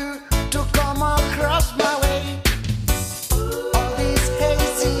for you to come across my way. All these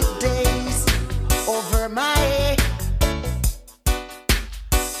hazy days over my head.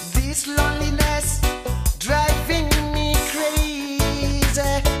 This loneliness driving me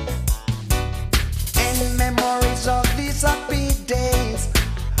crazy. And memories of these happy days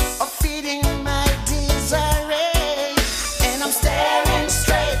are feeding my desire. And I'm staring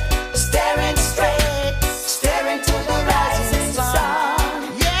straight, staring straight, staring to the rising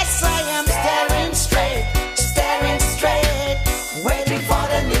sun. Yes, I am staring straight, staring straight, waiting for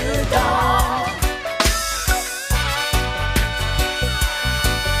the new dawn.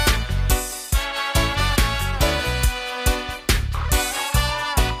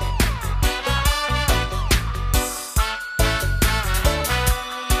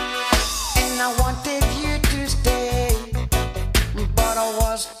 And I wanted you to stay, but I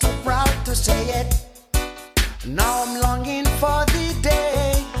was too proud to say it. Now I'm longing for the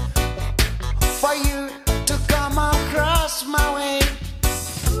day for you to come across my way.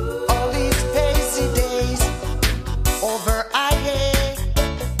 All these hazy days over I hate.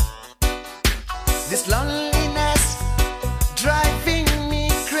 This loneliness driving me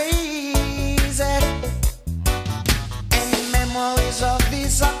crazy. And memories of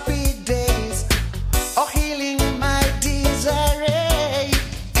these happy days are healing my desire.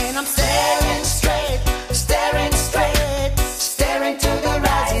 And I'm staring straight, staring straight, staring to the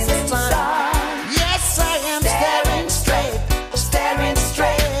rising sun. Yes, I am staring straight, staring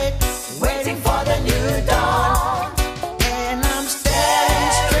straight, waiting for the new dawn. And I'm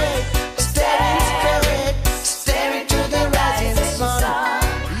staring straight, staring straight, staring to the rising sun.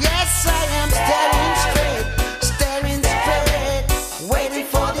 Yes, I am staring straight, staring straight, waiting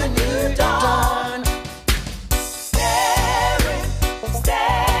for the new dawn. Staring,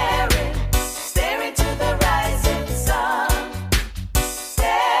 staring, staring to the rising sun.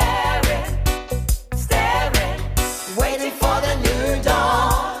 Staring, staring, waiting for the new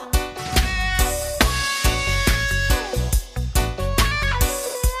dawn.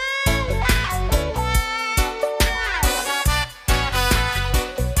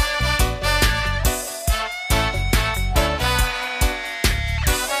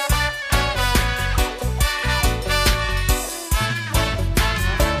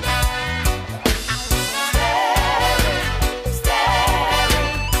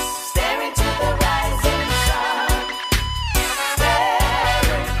 Staring to the rising sun.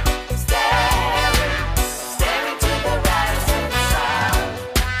 Staring, staring, staring to the rising sun.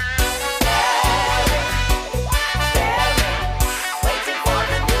 Staring, waiting for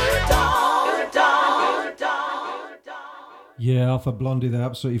the new dawn. Yeah, Alpha Blondie, they're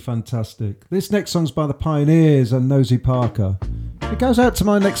absolutely fantastic. This next song's by the Pioneers and Nosy Parker. It goes out to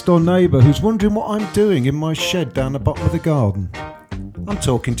my next door neighbour who's wondering what I'm doing in my shed down the bottom of the garden. I'm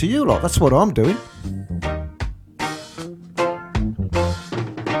talking to you lot, that's what I'm doing.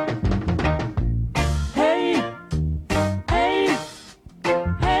 Hey, hey,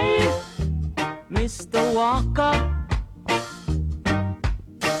 hey, Mr. Walker.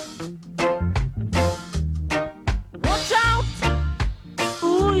 Watch out!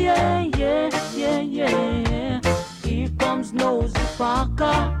 Ooh, yeah, yeah, yeah, yeah. Here comes Nosy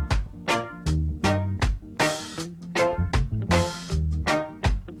Parker.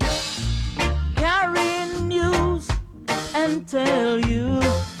 Carrying news and tell you,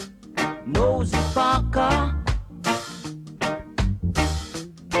 Nosy Parker.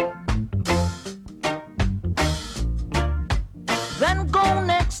 Then go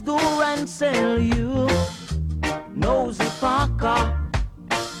next door and sell you, Nosy Parker.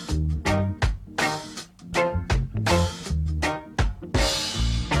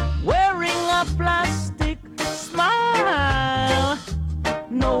 Wearing a plastic smile,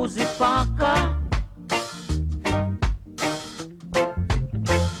 Nosy Parker.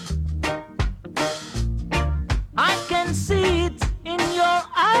 I can see it in your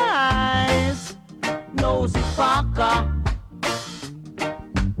eyes, Nosy Parker.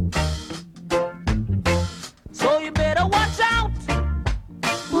 So you better watch out.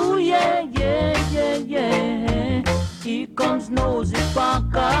 Ooh, yeah, yeah, yeah, yeah. Here comes Nosy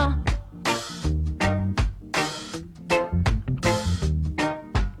Parker.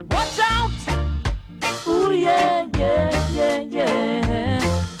 Watch out. Ooh, yeah, yeah, yeah, yeah.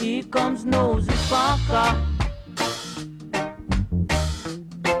 Here comes Nosy Parker.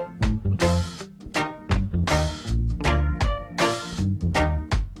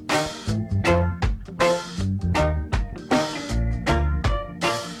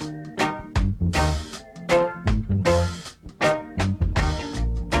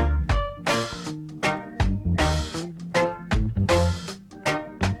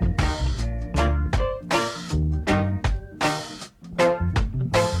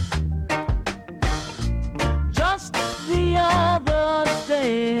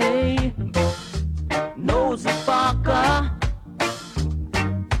 Nosy Parker.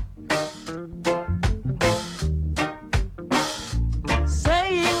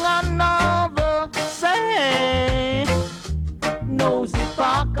 Saying another say, Nosy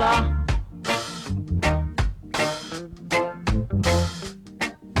Parker.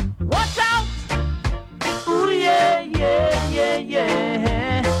 Watch out! Ooh yeah, yeah, yeah,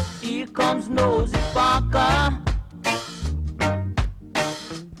 yeah. Here comes Nosy Parker.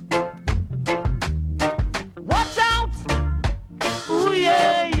 Watch out! Ooh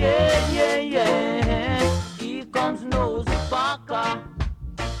yeah, yeah, yeah, yeah. Here comes Nosy Parker.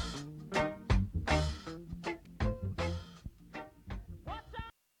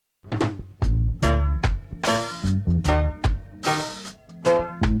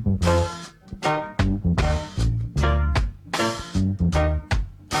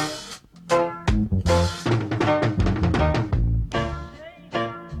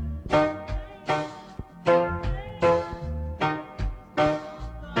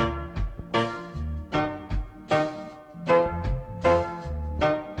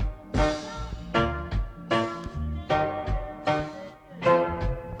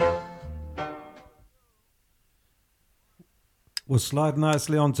 We'll slide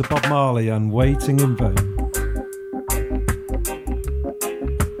nicely on to Bob Marley and Waiting in Vain.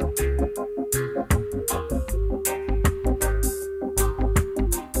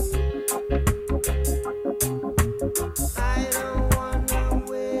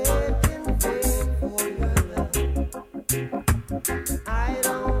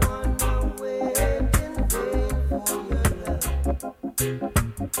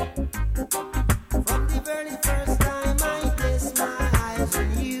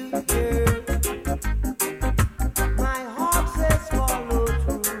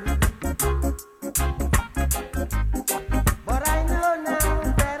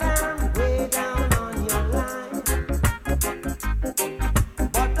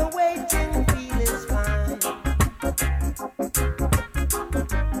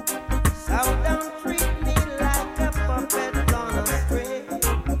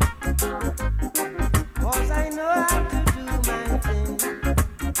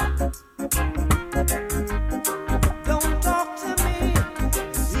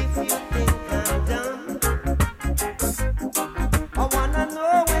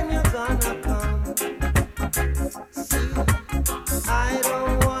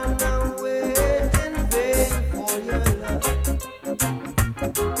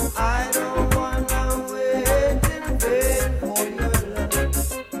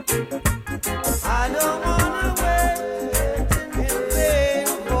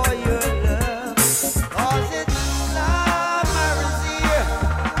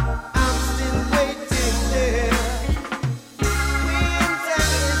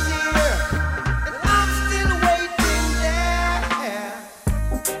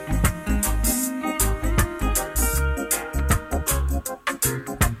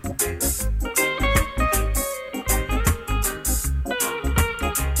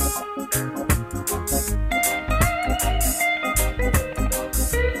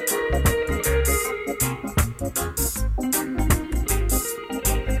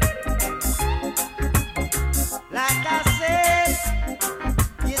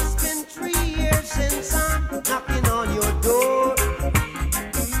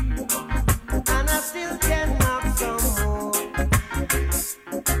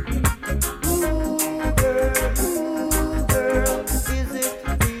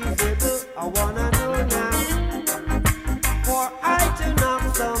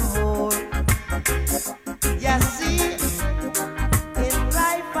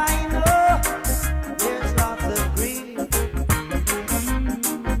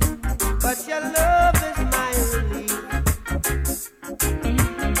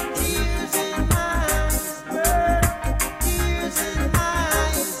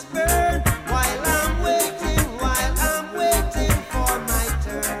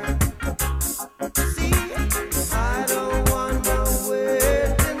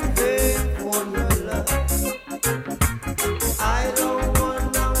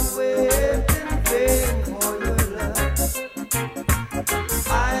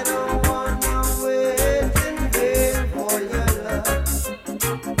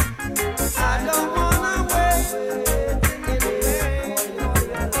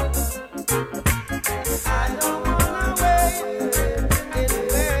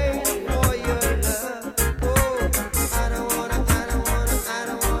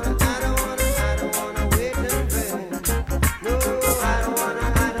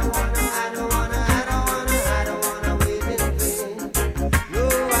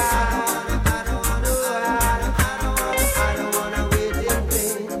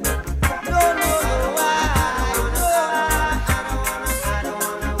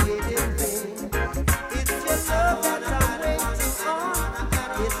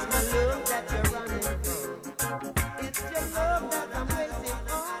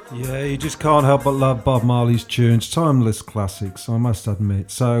 Yeah, you just can't help but love Bob Marley's tunes, timeless classics, I must admit.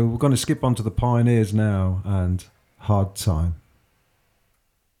 So we're going to skip on to the Pioneers now and Hard Time.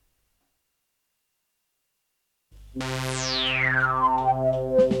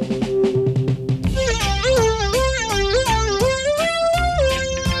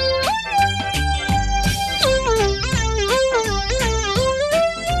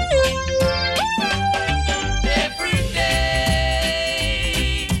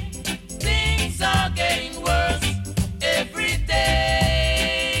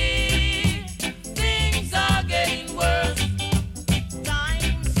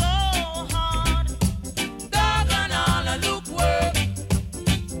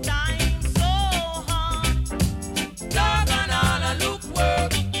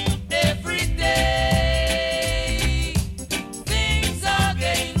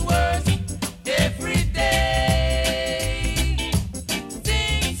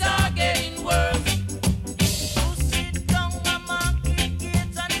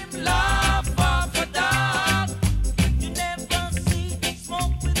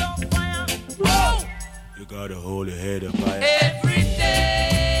 Gotta hold your head up high. Every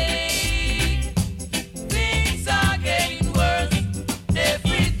day, things are getting worse.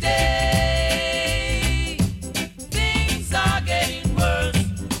 Every day, things are getting worse.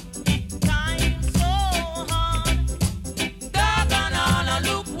 Time so hard, dog and all a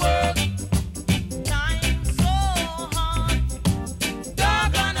look work. Time so hard,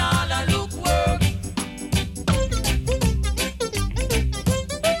 dog and all a look work.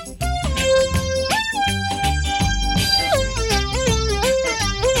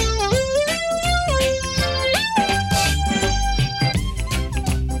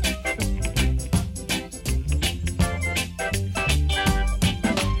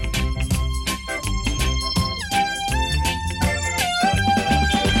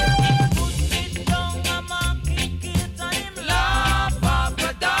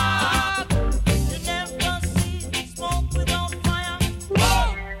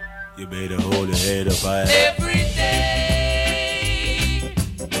 You better hold your head up high. Every day,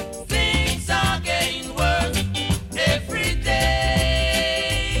 things are getting worse. Every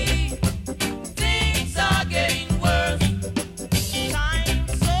day, things are getting worse. Time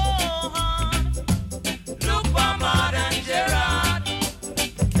so hard. Look for modern Gerard.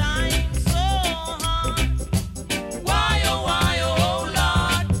 Time so hard. Why oh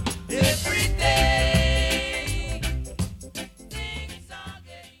Lord. Every day, things are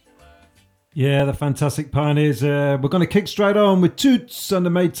getting worse. Yeah, the fantastic Pioneers. We're going to kick straight on with Toots and the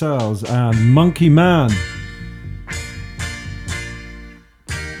Maytals and Monkey Man.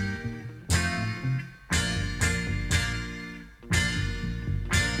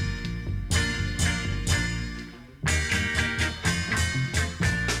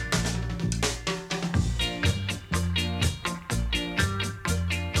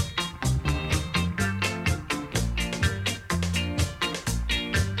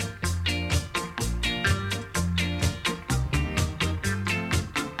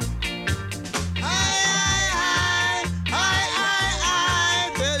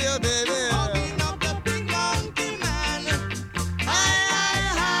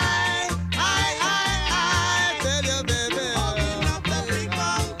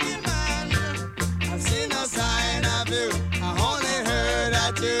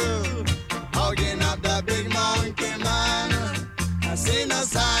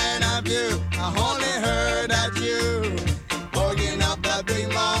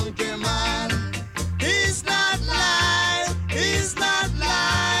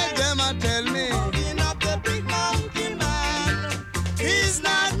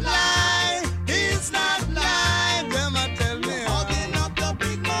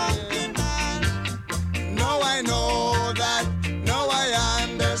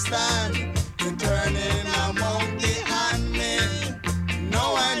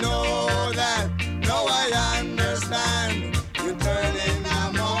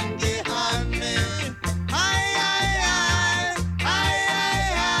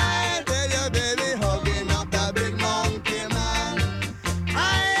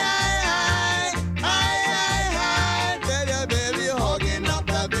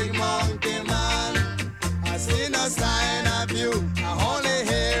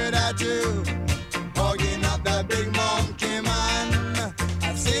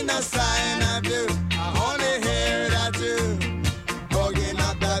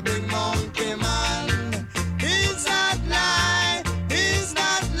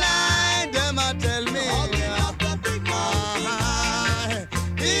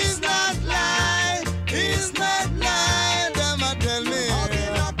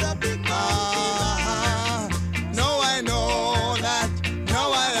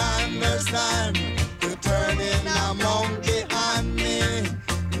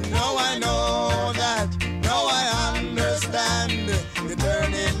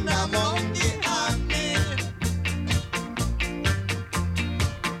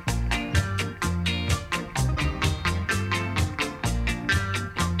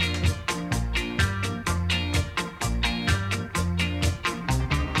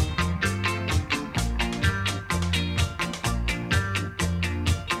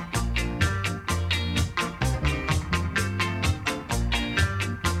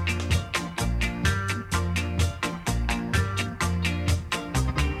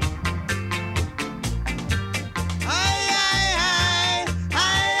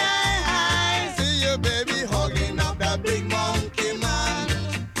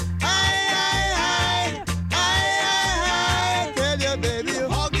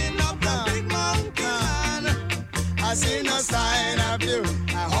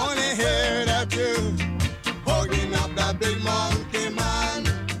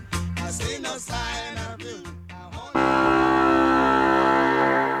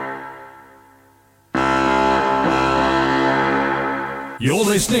 You're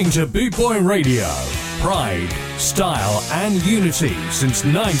listening to Boot Boy Radio. Pride, style, and unity since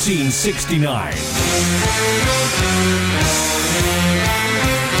 1969.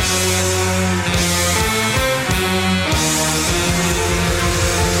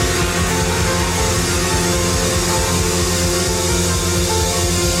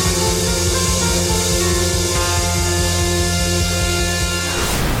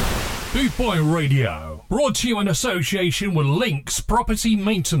 Boot Boy Radio, brought to you in association with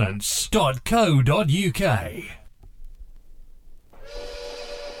linkspropertymaintenance.co.uk.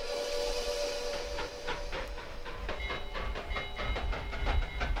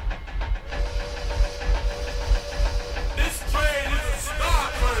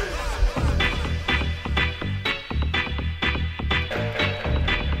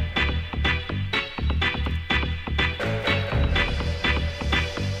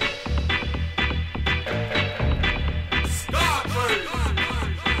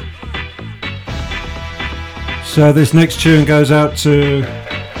 So this next tune goes out to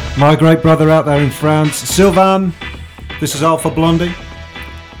my great brother out there in France, Sylvain. This is Alpha Blondie.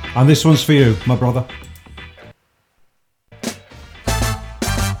 And this one's for you, my brother.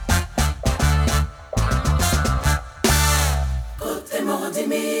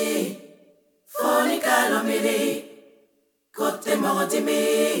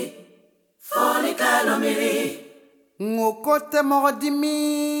 Ngokote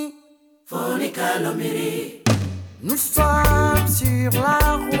Morodimi, nous sommes sur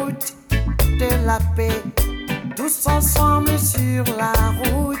la route de la paix, tous ensemble sur la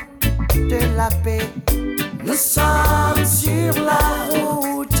route de la paix. Nous sommes sur la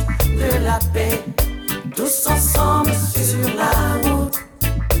route de la paix, tous ensemble sur la route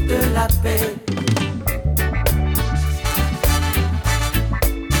de la paix.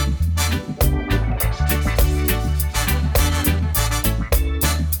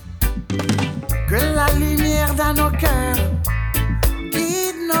 Que la lumière dans nos cœurs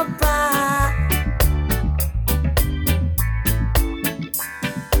guide nos pas.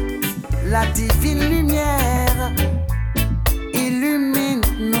 La divine lumière illumine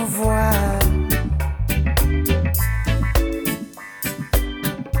nos voies.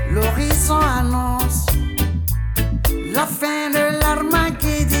 L'horizon annonce la fin de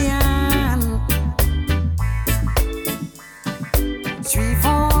l'Armageddon.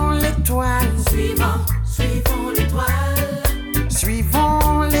 Suivons l'étoile. Suivons l'étoile.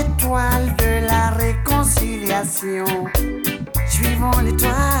 Suivons l'étoile de la réconciliation. Suivons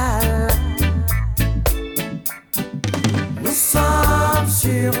l'étoile. Nous sommes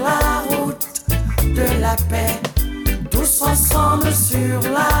sur la route de la paix. Tous ensemble sur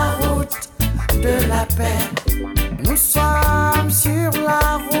la route de la paix. Nous sommes sur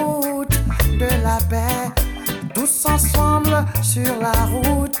la route de la paix. Tous ensemble sur la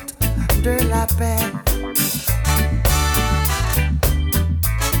route de la paix.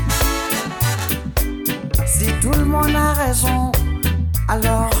 Si tout le monde a raison,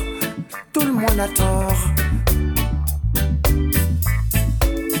 alors tout le monde a tort.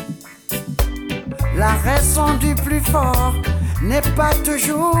 La raison du plus fort n'est pas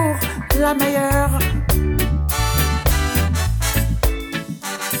toujours la meilleure.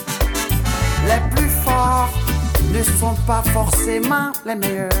 Les plus forts ne sont pas forcément les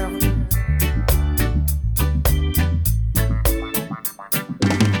meilleurs.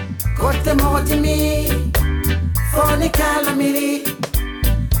 Côté Morodimi, Fonicalamiri.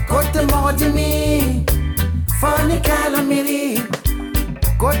 Côté Morodimi, Fonicalamiri.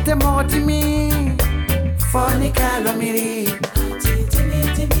 Côté Morodimi, Fonicalamiri. Timmy,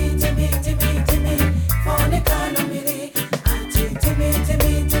 Timmy, Timmy, Timmy, Timmy, Fonicalamiri. Timmy, Timmy,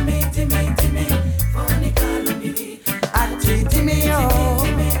 Timmy, Timmy, Timmy, Fonicalamiri. Timmy, oh.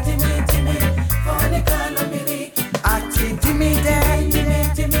 Timmy, Timmy, Timmy, Fonicalamiri. Timmy, Timmy,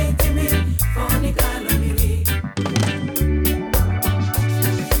 Timmy, Timmy, Fonicalamiri.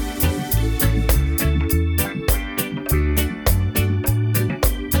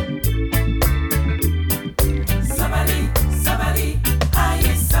 Sabari, sabari,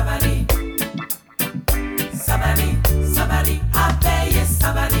 aye sabari. Sabari, sabari, aye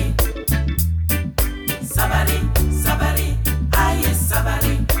sabari. Sabari, sabari, aye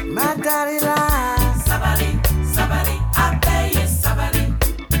sabari. Madarila. Sabari, sabari, aye sabari.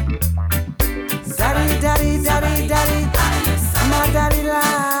 Dari, dari, dari, dari, Madarila.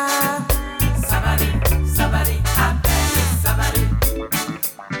 Sabari, sabari, aye sabari.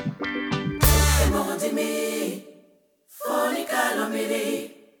 Côté Morodimi, Fonicalamiri.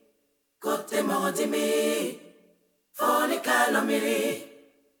 Côté Morodimi, Fonicalamiri.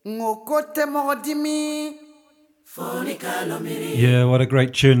 Ngo côté Morodimi, Yeah, what a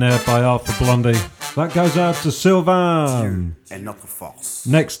great tune there by Arthur Blondie. That goes out to Sylvain. And not the force.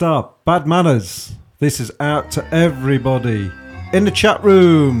 Next up, Bad Manners. This is out to everybody in the chat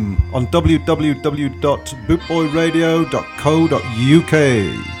room on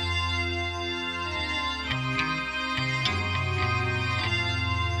www.bootboyradio.co.uk.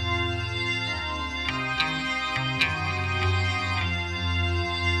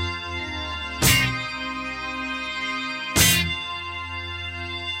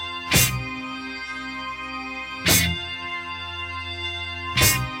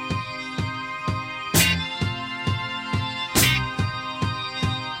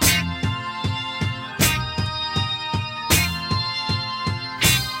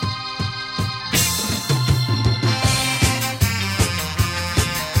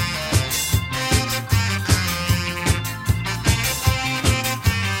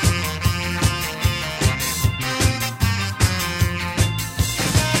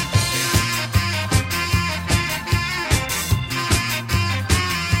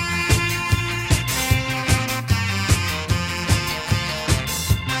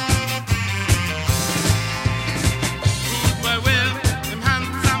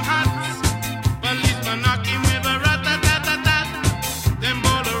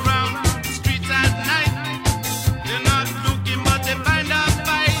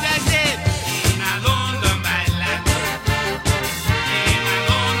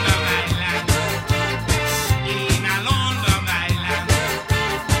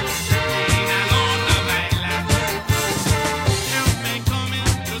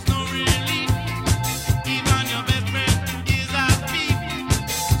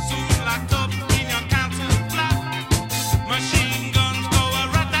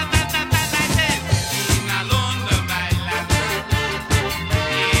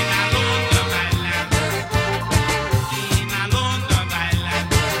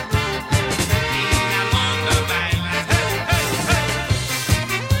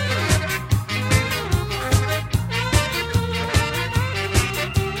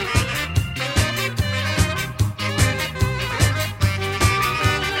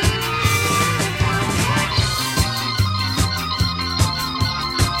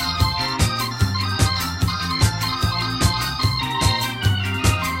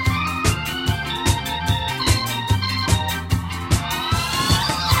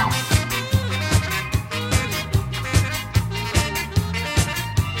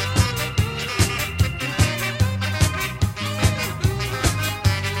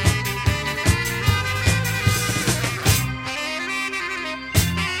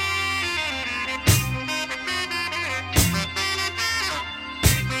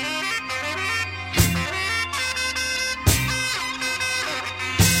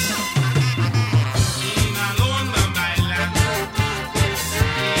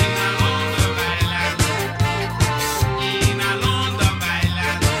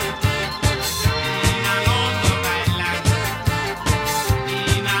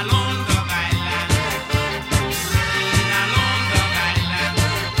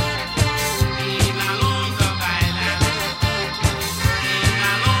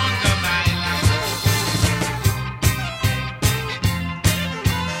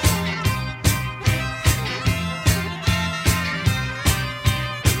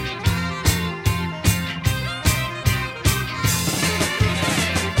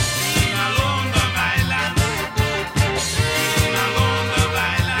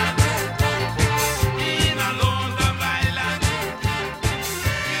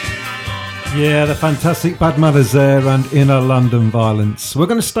 Yeah, the fantastic Bad Manners there and Inner London Violence. We're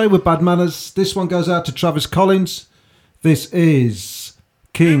going to stay with Bad Manners. This one goes out to Travis Collins. This is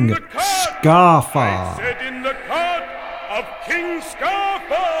King Scarfa. Said in the court of King Scarfa.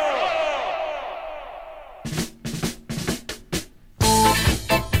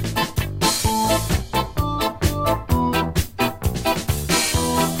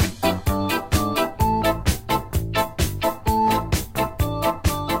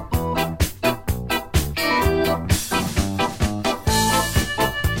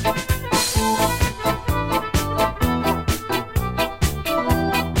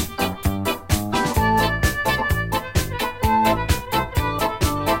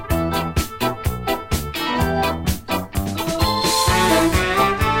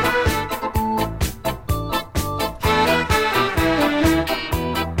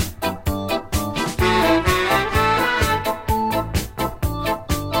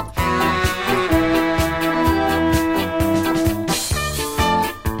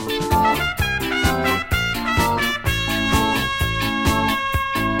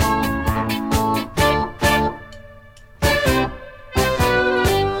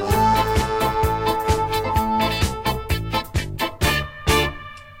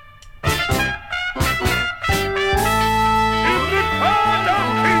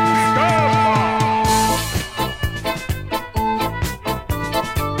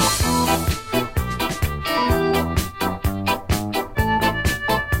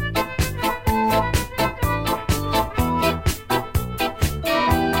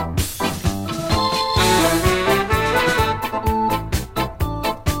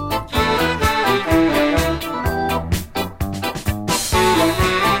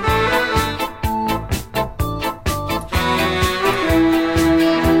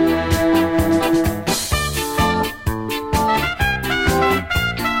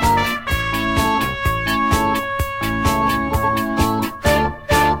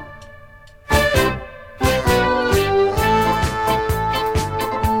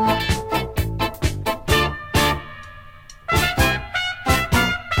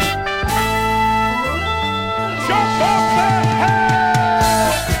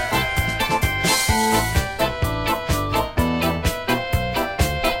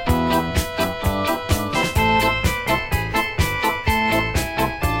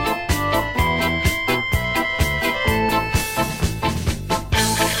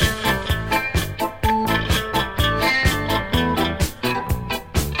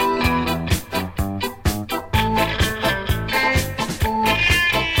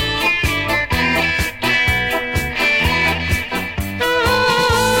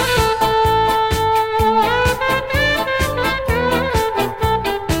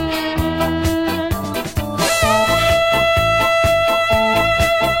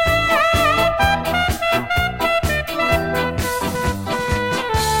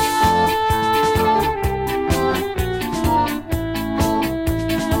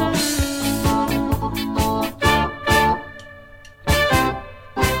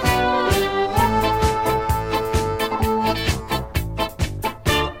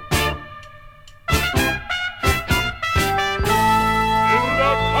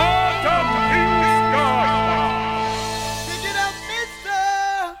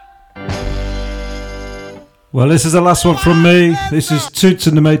 Well, this is the last one from me. This is Toots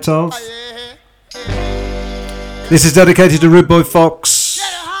and the Maytals. This is dedicated to Rude Boy Fox.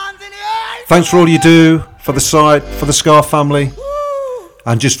 Thanks for all you do for the site, for the Scar family,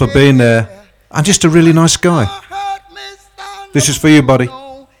 and just for being there, and just a really nice guy. This is for you, buddy.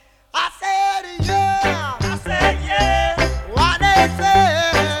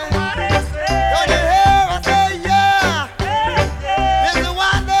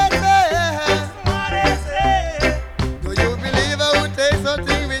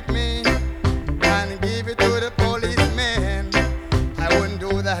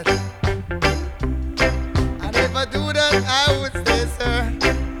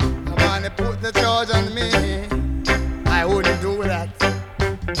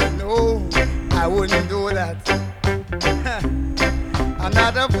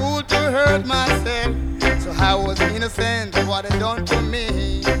 Innocent of what they done to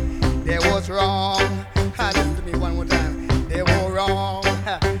me. They was wrong. Listen to me one more time. They were wrong.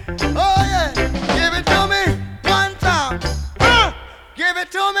 Oh yeah, give it to me one time. Give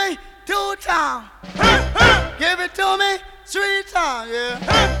it to me two times. Give it to me three times. Yeah.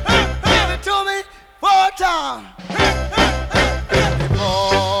 Give it to me four times.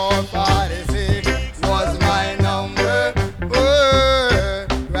 446 was my number.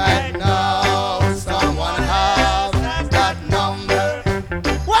 Right now, someone has that number.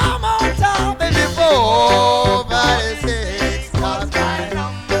 One more time, baby. 456 was my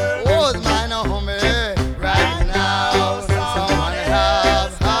number. Was my number. Right now, someone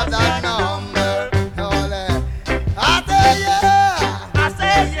has that number. I say yeah. I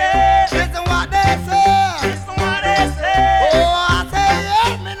say yeah. Listen what they say. Listen what they say. Oh, I say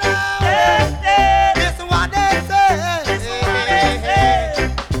yeah, me now. Yeah, yeah. Listen what they say. Listen what they say.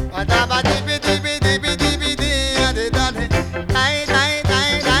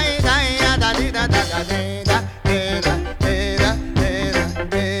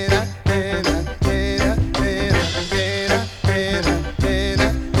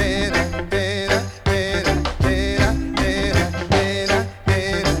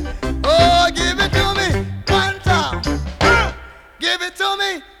 Oh, give it to me one time. Give it to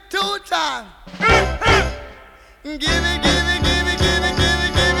me two times. Give it, give it, give it, give it, give it, give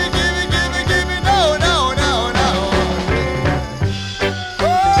it, give it, give it, give it, give it. No, no, no, no. Oh,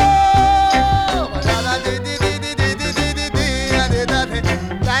 da da di di di di di di di di di da di da di da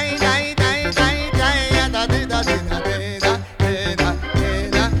di da di da di da di da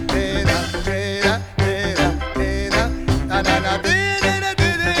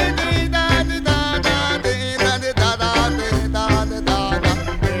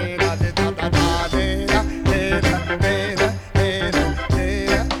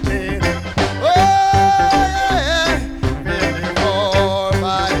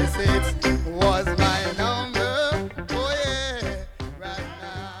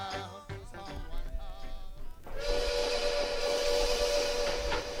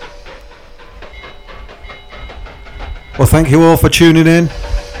Well, thank you all for tuning in.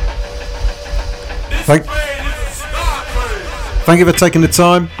 Thank you for taking the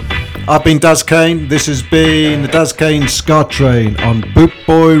time. I've been Daz Kane. This has been the Daz Kane Ska Train on Boot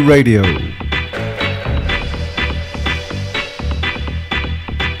Boy Radio.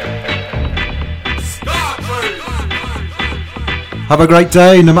 Have a great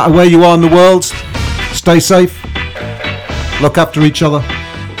day, no matter where you are in the world. Stay safe. Look after each other.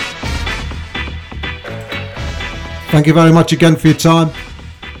 Thank you very much again for your time.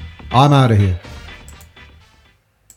 I'm out of here.